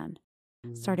began.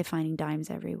 Started finding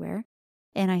dimes everywhere.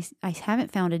 And I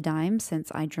haven't found a dime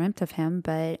since I dreamt of him,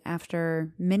 but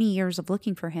after many years of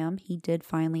looking for him, he did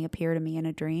finally appear to me in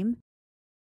a dream.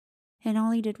 And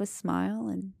all he did was smile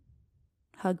and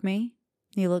hug me.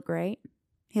 He looked great.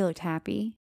 He looked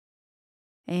happy.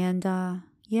 And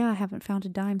yeah, I haven't found a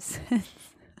dime since.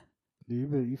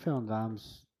 You found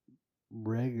dimes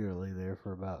regularly there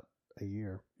for about a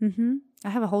year. Mm-hmm. I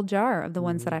have a whole jar of the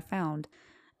ones that I found.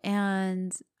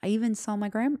 And I even saw my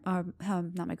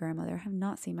not my grandmother. I have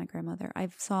not seen my grandmother. I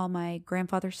saw my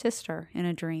grandfather's sister in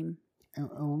a dream. And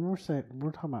when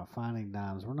we're talking about finding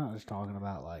dimes, we're not just talking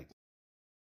about like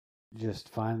just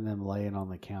finding them laying on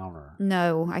the counter.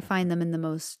 No, I find them in the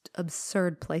most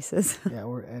absurd places. Yeah,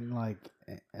 and like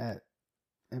at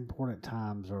important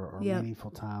times or meaningful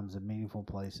times and meaningful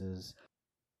places.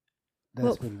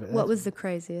 What was the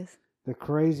craziest? The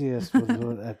craziest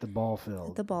was at the ball field.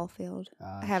 At the ball field.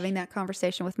 Having that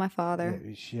conversation with my father.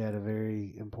 She had a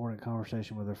very important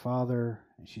conversation with her father,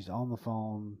 and she's on the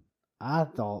phone. I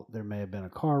thought there may have been a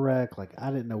car wreck. Like,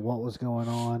 I didn't know what was going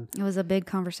on. It was a big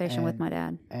conversation with my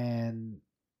dad. And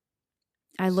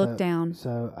I looked down.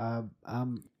 So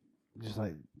I'm just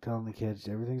like telling the kids,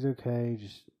 everything's okay.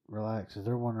 Just relax. Because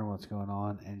they're wondering what's going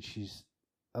on. And she's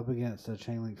up against a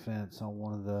chain link fence on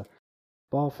one of the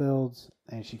ball fields,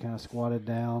 and she kind of squatted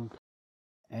down,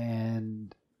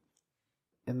 and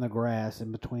in the grass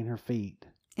in between her feet,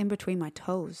 in between my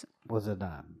toes, was a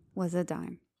dime.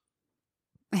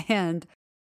 And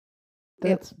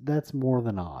that's more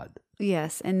than odd.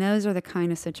 Yes, and those are the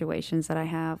kind of situations that I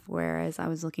have, whereas I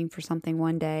was looking for something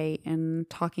one day and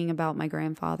talking about my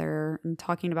grandfather and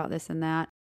talking about this and that,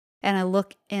 and I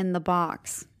look in the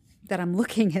box that I'm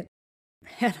looking at,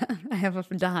 and I have a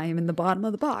dime in the bottom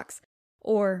of the box.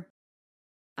 Or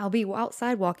I'll be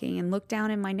outside walking and look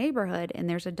down in my neighborhood and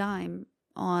there's a dime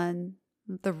on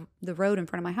the road in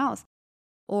front of my house.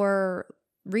 Or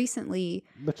recently...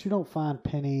 But you don't find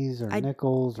pennies or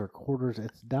nickels or quarters.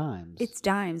 It's dimes. It's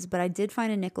dimes, but I did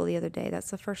find a nickel the other day. That's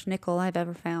the first nickel I've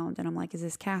ever found. And I'm like, is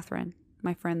this Catherine,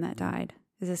 my friend that died?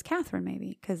 Is this Catherine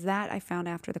maybe? Because that I found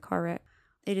after the car wreck.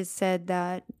 It is said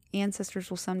that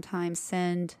ancestors will sometimes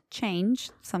send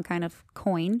change, some kind of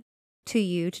coin, to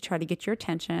you to try to get your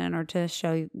attention or to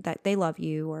show you that they love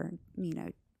you, or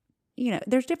you know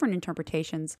there's different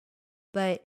interpretations,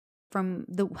 but from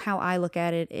how I look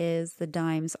at it is the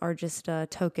dimes are just a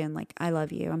token, like I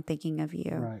love you, I'm thinking of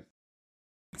you. Right.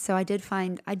 So I do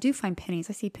find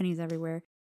pennies. I see pennies everywhere,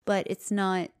 but it's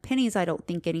not pennies I don't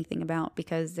think anything about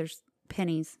because there's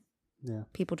pennies. Yeah.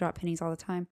 People drop pennies all the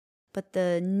time. But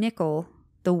the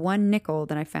one nickel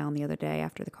that I found the other day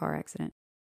after the car accident,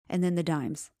 and then the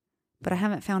dimes. But I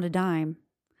haven't found a dime.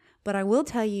 But I will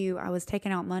tell you, I was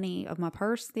taking out money of my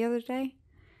purse the other day,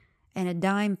 and a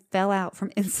dime fell out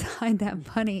from inside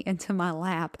that money into my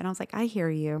lap. And I was like, I hear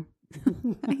you.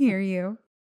 I hear you.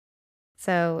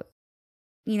 So,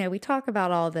 we talk about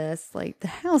all this. Like, the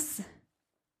house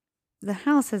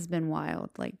has been wild.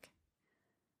 Like,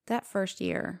 that first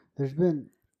year. There's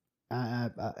been,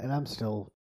 and I'm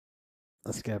still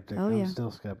a skeptic. Oh, yeah. I'm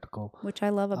still skeptical. Which I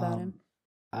love about him.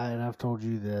 And I've told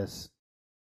you this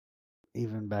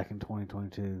even back in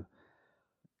 2022,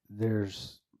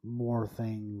 there's more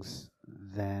things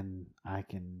than I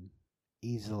can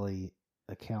easily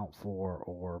account for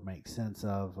or make sense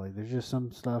of. Like, there's just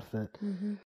some stuff that,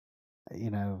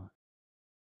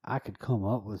 I could come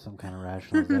up with some kind of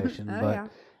rationalization,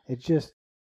 but it's just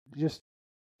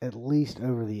at least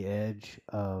over the edge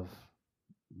of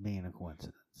being a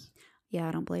coincidence. Yeah,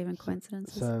 I don't believe in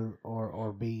coincidences. So,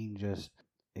 or being just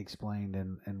explained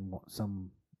in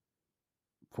some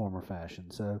form or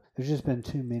fashion. So there's just been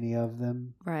too many of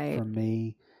them for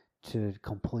me to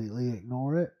completely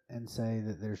ignore it and say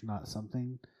that there's not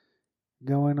something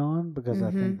going on, because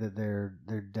I think that there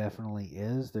definitely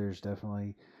is. There's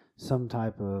definitely some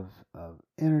type of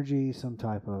energy, some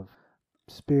type of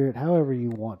spirit, however you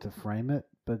want to frame it.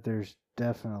 but there's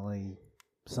definitely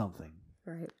something.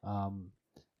 Right.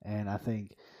 And I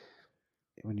think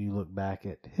when you look back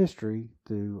at history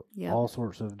through Yep. all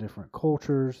sorts of different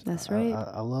cultures, That's right.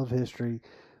 I love history,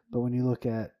 but when you look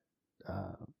at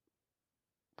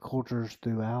cultures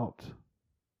throughout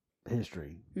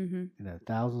history, Mm-hmm.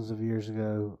 thousands of years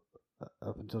ago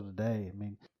up until today, I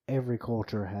mean, every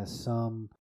culture has some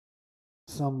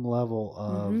level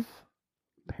of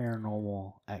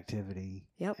paranormal activity.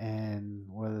 Yep. And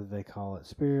whether they call it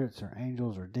spirits or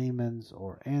angels or demons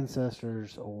or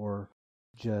ancestors or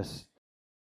just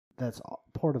that's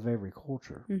part of every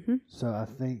culture. Mm-hmm. So I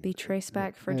think Be traced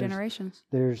back for generations.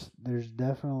 There's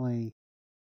definitely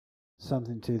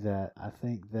something to that. I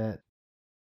think that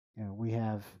we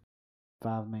have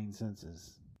 5 main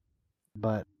senses,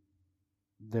 but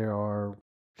there are,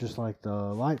 just like the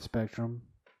light spectrum,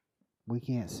 we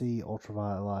can't see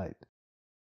ultraviolet light.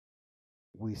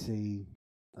 We see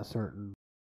a certain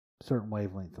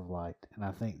wavelength of light, and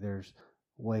I think there's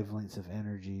wavelengths of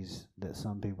energies that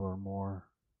some people are more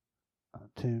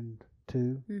tuned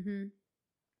to,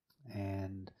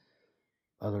 and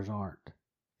others aren't.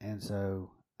 And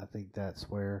so I think that's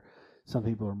where some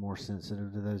people are more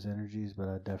sensitive to those energies, but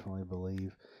I definitely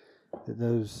believe that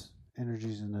those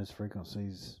energies and those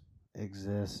frequencies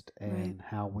exist, and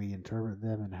how we interpret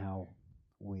them and how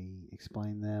we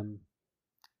explain them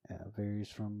varies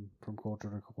from culture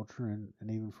to culture, and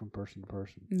even from person to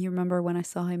person. You remember when I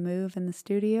saw him move in the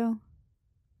studio?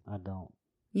 I don't.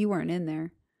 You weren't in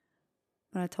there,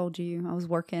 but I told you I was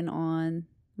working on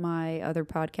my other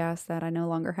podcast that I no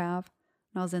longer have.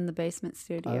 And I was in the basement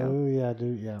studio. Oh, yeah, I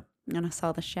do, yeah. And I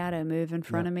saw the shadow move in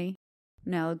front of me.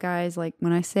 Now, guys, like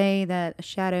when I say that a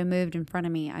shadow moved in front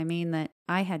of me, I mean that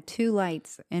I had 2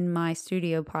 lights in my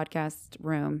studio podcast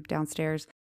room downstairs,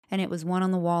 and it was one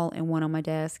on the wall and one on my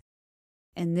desk.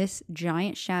 And this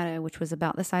giant shadow, which was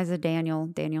about the size of Daniel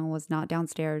was not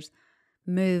downstairs,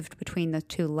 moved between the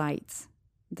 2 lights.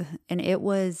 And it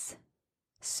was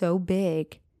so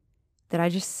big that I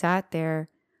just sat there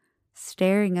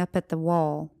staring up at the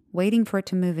wall, waiting for it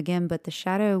to move again. But the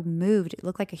shadow moved. It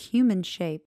looked like a human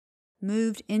shape,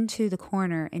 moved into the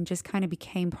corner and just kind of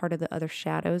became part of the other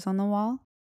shadows on the wall.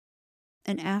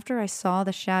 And after I saw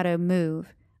the shadow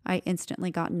move, I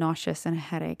instantly got nauseous and a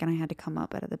headache, and I had to come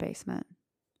up out of the basement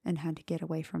and had to get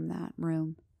away from that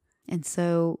room. And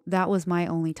so that was my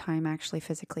only time actually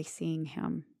physically seeing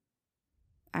him.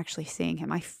 I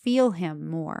feel him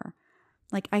more.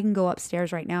 Like I can go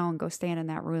upstairs right now and go stand in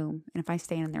that room. And if I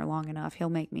stand in there long enough, he'll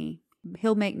make me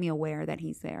aware that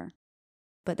he's there.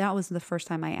 But that was the first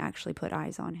time I actually put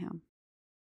eyes on him.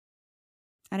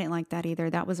 I didn't like that either.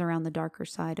 That was around the darker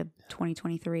side of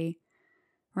 2023,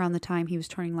 around the time he was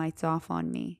turning lights off on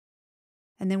me.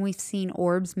 And then we've seen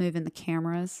orbs move in the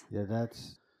cameras. Yeah,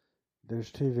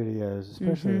 there's 2 videos,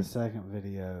 especially the second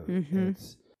video.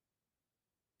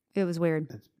 It was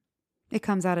weird. It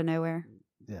comes out of nowhere.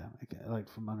 Yeah, like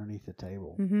from underneath the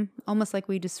table. Almost like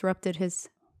we disrupted his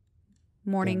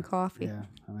morning coffee. Yeah,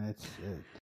 I mean,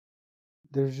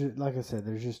 there's just, like I said,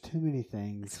 there's just too many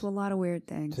things. It's a lot of weird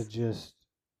things. To just,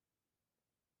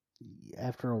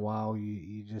 after a while,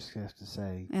 you just have to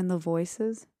say. And the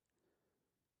voices?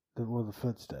 The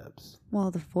footsteps.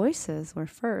 Well, the voices were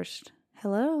first.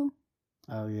 Hello?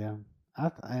 Oh, yeah.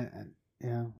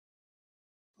 Yeah.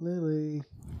 Lily.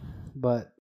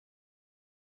 But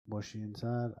was she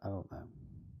inside? I don't know.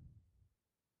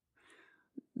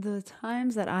 The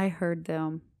times that I heard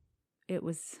them, it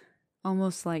was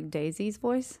almost like Daisy's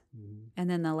voice. And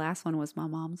then the last one was my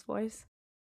mom's voice.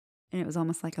 And it was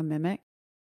almost like a mimic.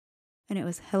 And it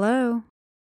was, hello.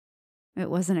 It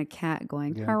wasn't a cat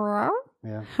going, hello?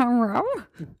 Yeah. Hello?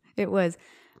 It was,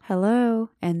 hello.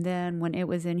 And then when it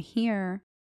was in here,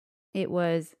 it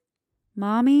was,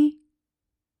 Mommy.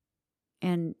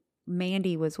 And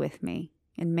Mandy was with me.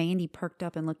 And Mandy perked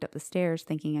up and looked up the stairs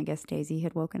thinking, I guess Daisy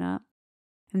had woken up.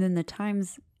 And then the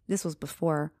times, this was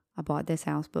before I bought this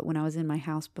house, but when I was in my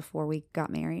house before we got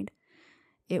married,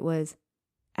 it was,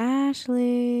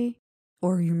 Ashley.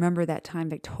 Or you remember that time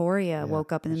Victoria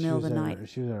woke up in the middle of the night.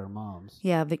 She was at her mom's.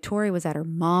 Yeah, Victoria was at her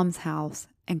mom's house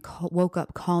and woke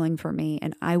up calling for me.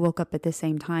 And I woke up at the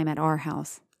same time at our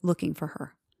house looking for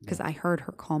her because I heard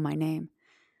her call my name.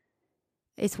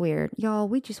 It's weird. Y'all,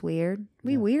 we just weird.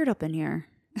 We weird up in here.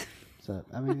 So,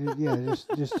 I mean, yeah,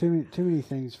 just too many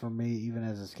things for me, even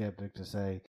as a skeptic, to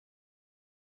say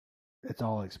it's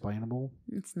all explainable.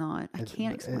 It's not. I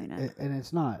can't explain it. And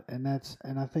it's not. And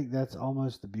I think that's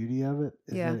almost the beauty of it,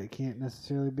 is that it can't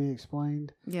necessarily be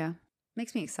explained. Yeah.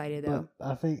 Makes me excited, though.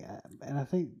 But I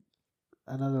think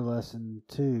another lesson,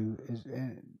 too, is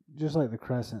just like the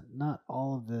crescent, not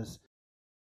all of this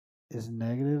is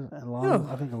negative.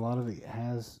 I think a lot of it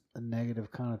has a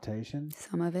negative connotation.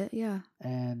 Some of it, yeah.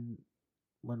 And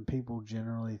when people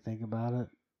generally think about it,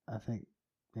 I think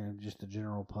just the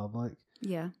general public,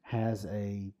 Yeah, has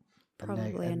a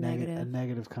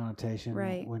negative connotation,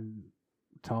 right, when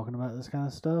talking about this kind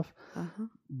of stuff. Uh-huh.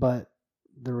 But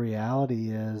the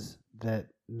reality is that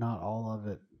not all of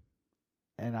it,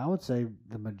 and I would say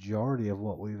the majority of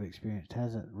what we've experienced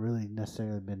hasn't really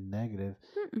necessarily been negative.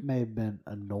 It may have been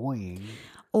annoying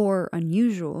or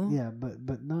unusual. Yeah,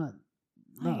 but not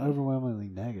overwhelmingly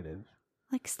negative.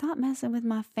 Like, stop messing with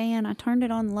my fan. I turned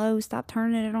it on low. Stop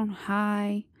turning it on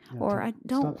high. Or I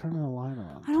don't. Stop turning the light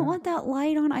on. I don't want that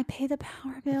light on. I pay the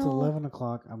power bill. It's 11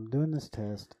 o'clock. I'm doing this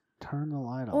test. Turn the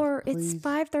light off. Or please. it's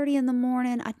 5:30 in the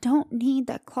morning. I don't need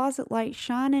that closet light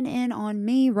shining in on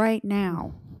me right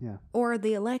now. Yeah. Or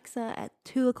the Alexa at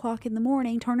 2 o'clock in the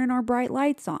morning turning our bright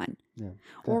lights on. Yeah.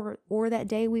 Or that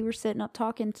day we were sitting up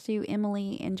talking to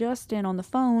Emily and Justin on the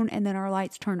phone and then our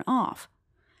lights turn off.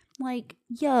 Like,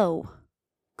 yo,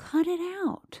 cut it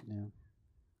out. Yeah.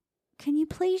 Can you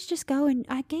please just go and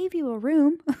I gave you a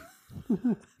room.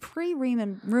 Free room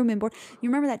and board. You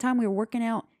remember that time we were working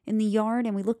out in the yard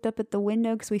and we looked up at the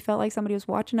window because we felt like somebody was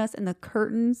watching us and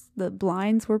the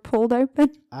blinds were pulled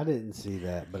open? I didn't see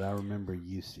that, but I remember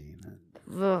you seeing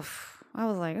it. Ugh. I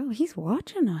was like, oh, he's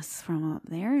watching us from up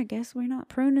there. I guess we're not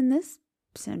pruning this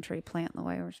century plant the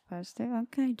way we're supposed to.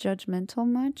 Okay, judgmental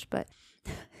much, but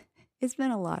it's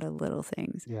been a lot of little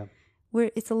things. Yeah.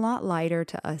 It's a lot lighter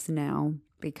to us now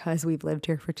because we've lived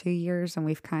here for 2 years and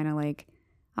we've kind of like,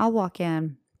 I'll walk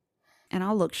in and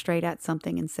I'll look straight at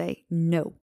something and say,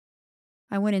 no.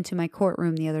 I went into my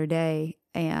courtroom the other day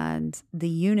and the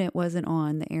unit wasn't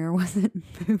on, the air wasn't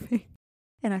moving.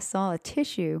 And I saw a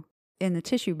tissue in the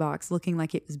tissue box looking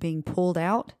like it was being pulled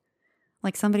out.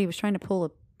 Like somebody was trying to pull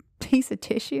a piece of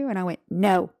tissue. And I went,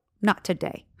 no, not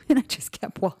today. And I just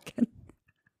kept walking.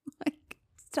 Like,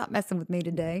 stop messing with me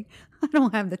today. I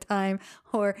don't have the time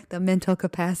or the mental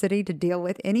capacity to deal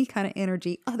with any kind of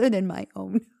energy other than my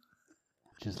own.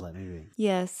 Just let me be.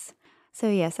 Yes. So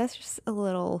yes, that's just a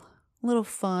little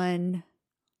fun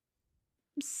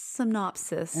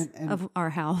synopsis of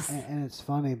our house. And it's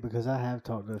funny because I have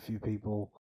talked to a few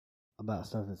people about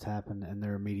stuff that's happened and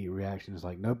their immediate reaction is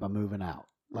like, nope, I'm moving out.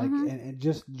 Like, and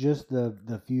just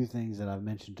the few things that I've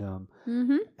mentioned to them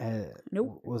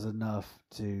Nope. was enough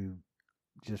to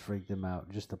just freak them out.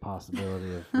 Just the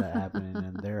possibility of that happening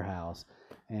in their house.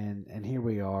 And here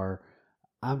we are.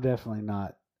 I'm definitely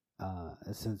not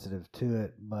as sensitive to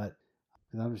it, but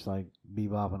I'm just like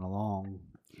bebopping along,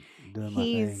 doing my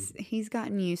thing. He's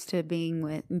gotten used to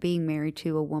being married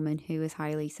to a woman who is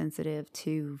highly sensitive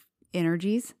to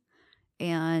energies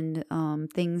and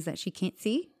things that she can't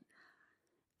see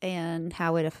and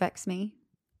how it affects me.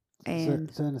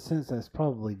 And so in a sense, that's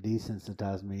probably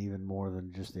desensitized me even more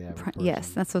than just the average person. Yes,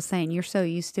 that's what I'm saying. You're so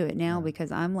used to it now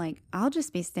because I'm like, I'll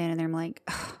just be standing there. I'm like,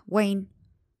 Wayne,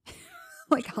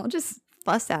 like I'll just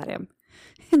fuss at him.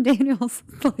 And Daniel's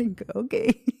like,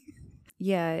 okay.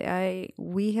 Yeah,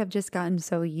 we have just gotten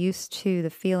so used to the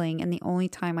feeling, and the only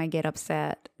time I get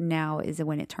upset now is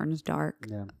when it turns dark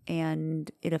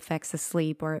and it affects the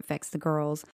sleep or it affects the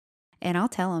girls. And I'll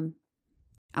tell them,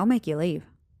 I'll make you leave.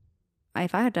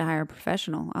 If I had to hire a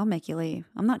professional, I'll make you leave.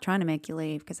 I'm not trying to make you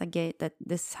leave because I get that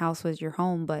this house was your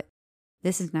home, but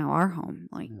this is now our home.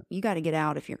 Like, you got to get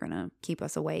out if you're going to keep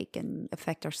us awake and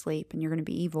affect our sleep, and you're going to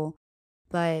be evil.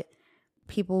 But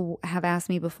people have asked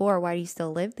me before, why do you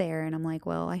still live there? And I'm like,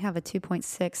 well, I have a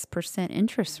 2.6%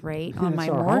 interest rate on my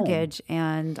mortgage,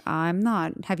 and I'm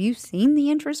not. Have you seen the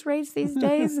interest rates these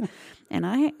days? And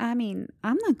I mean,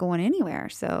 I'm not going anywhere.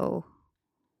 So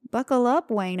buckle up,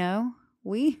 Wayno.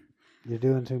 You're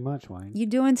doing too much, Wayne. You're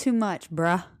doing too much,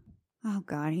 bruh. Oh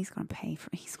God, he's gonna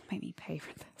make me pay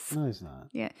for this. No, he's not.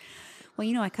 Yeah.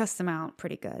 Well, I cussed him out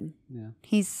pretty good. Yeah.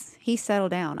 He's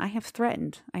settled down. I have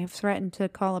threatened to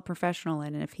call a professional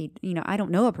in, and if he, I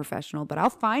don't know a professional, but I'll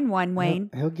find one,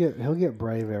 Wayne. He'll get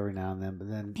brave every now and then, but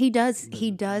then he does.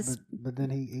 But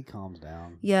then he calms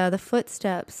down. Yeah, the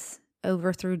footsteps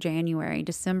over through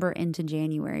December into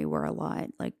January were a lot.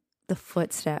 Like the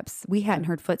footsteps, we hadn't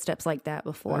heard footsteps like that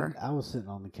before. I was sitting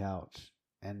on the couch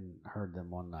and heard them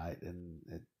one night, and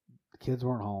the kids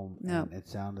weren't home. No, and it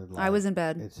sounded like I was in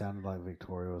bed. It sounded like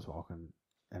Victoria was walking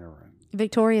in a room.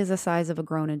 Victoria is the size of a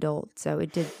grown adult, so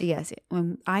it did. Yes,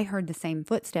 when I heard the same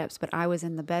footsteps, but I was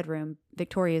in the bedroom.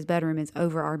 Victoria's bedroom is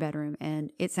over our bedroom,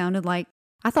 and it sounded like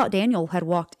I thought Daniel had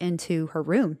walked into her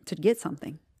room to get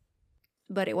something,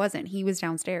 but it wasn't. He was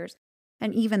downstairs,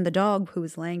 and even the dog who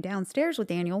was laying downstairs with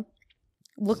Daniel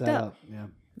looked up. Yeah.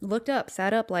 Looked up,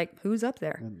 sat up, like, who's up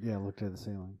there? And, looked at the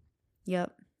ceiling.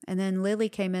 Yep. And then Lily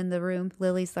came in the room.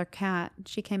 Lily's our cat.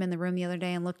 She came in the room the other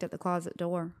day and looked at the closet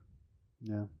door.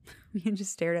 Yeah. You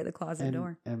just stared at the closet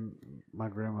door. And my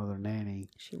grandmother, Nanny,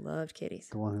 She loved kitties.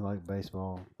 the one who liked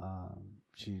baseball,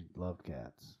 she loved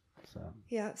cats. So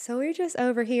Yeah. So we're just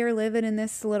over here living in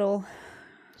this little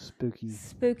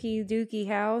spooky dookie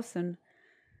house and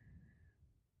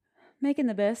making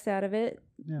the best out of it.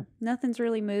 Yeah. Nothing's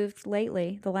really moved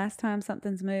lately. The last time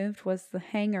something's moved was the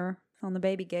hanger on the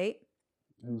baby gate.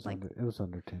 It was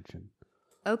under tension.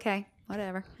 Okay,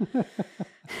 whatever.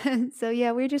 So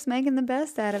yeah, we're just making the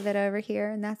best out of it over here,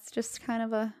 and that's just kind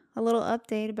of a little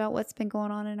update about what's been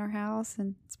going on in our house,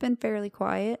 and it's been fairly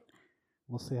quiet.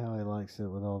 We'll see how he likes it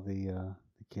with all the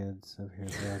kids over here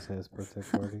at his birthday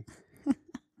party.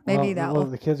 Maybe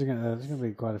the kids are there's gonna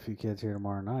be quite a few kids here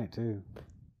tomorrow night too.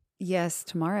 Yes,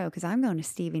 tomorrow, because I'm going to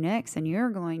Stevie Nicks, and you're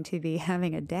going to be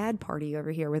having a dad party over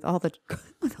here with all the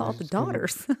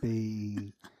daughters.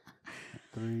 Be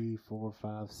 3, 4,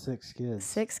 5, 6 kids.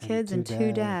 6 kids and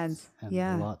 2 dads. And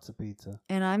yeah. lots of pizza.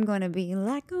 And I'm going to be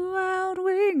like a wild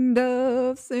winged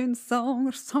dove, sing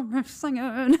song, summer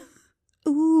singing.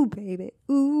 Ooh, baby.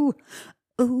 Ooh.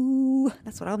 Ooh.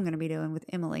 That's what I'm going to be doing with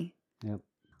Emily. Yep.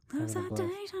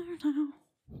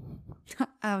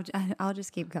 I'll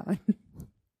just keep going.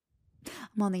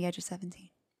 I'm on the edge of 17.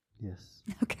 Yes.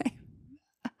 Okay.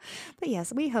 But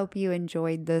yes, we hope you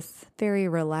enjoyed this very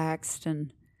relaxed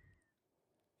and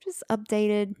just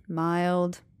updated,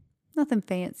 mild, nothing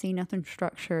fancy, nothing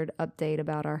structured update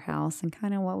about our house and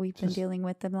kind of what we've been dealing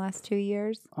with the last 2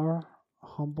 years. Our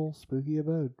humble, spooky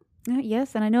abode.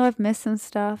 Yes, and I know I've missed some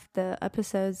stuff. The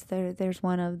episodes, there's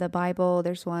one of the Bible,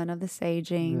 there's one of the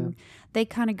saging. Yeah. They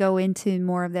kind of go into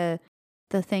more of the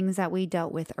things that we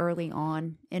dealt with early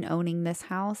on in owning this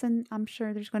house, and I'm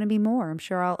sure there's going to be more. I'm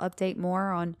sure I'll update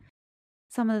more on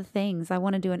some of the things. I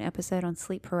want to do an episode on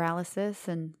sleep paralysis,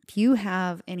 and if you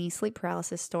have any sleep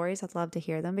paralysis stories, I'd love to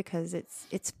hear them because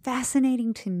it's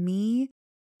fascinating to me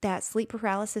that sleep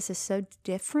paralysis is so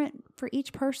different for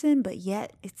each person, but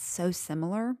yet it's so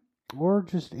similar. Or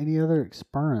just any other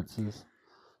experiences.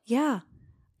 Yeah.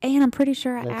 And I'm pretty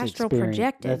sure I astral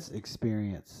projected. That's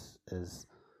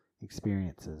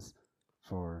experiences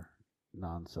for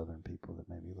non-Southern people that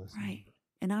may be listening. Right.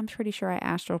 And I'm pretty sure I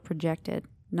astral projected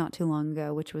not too long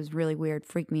ago, which was really weird,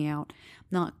 freaked me out.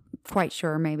 Not quite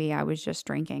sure. Maybe I was just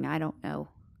drinking. I don't know.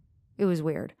 It was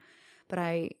weird. But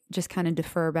I just kind of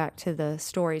defer back to the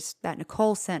stories that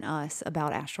Nicole sent us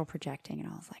about astral projecting. And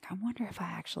I was like, I wonder if I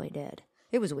actually did.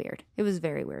 It was weird. It was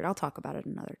very weird. I'll talk about it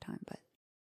another time. But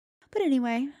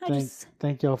anyway,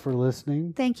 thank y'all for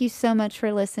listening. Thank you so much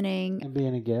for listening. And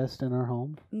being a guest in our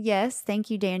home. Yes. Thank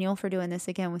you, Daniel, for doing this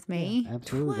again with me. Yeah,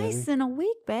 absolutely. Twice in a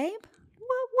week, babe.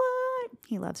 What?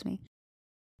 He loves me.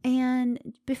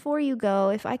 And before you go,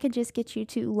 if I could just get you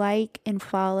to like and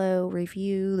follow,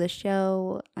 review the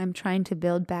show. I'm trying to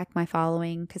build back my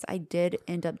following because I did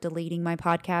end up deleting my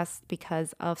podcast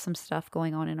because of some stuff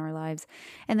going on in our lives.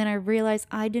 And then I realized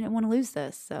I didn't want to lose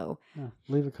this. So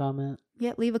leave a comment.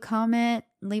 Yeah, leave a comment,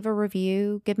 leave a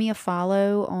review, give me a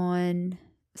follow on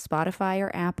Spotify or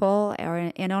Apple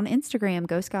and on Instagram,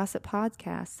 Ghost Gossip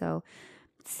Podcast. So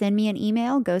send me an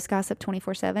email,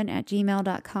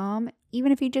 ghostgossip247@gmail.com.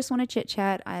 Even if you just want to chit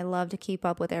chat, I love to keep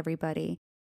up with everybody.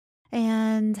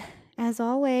 And as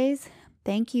always,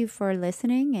 thank you for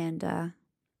listening, and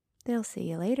they'll see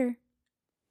you later.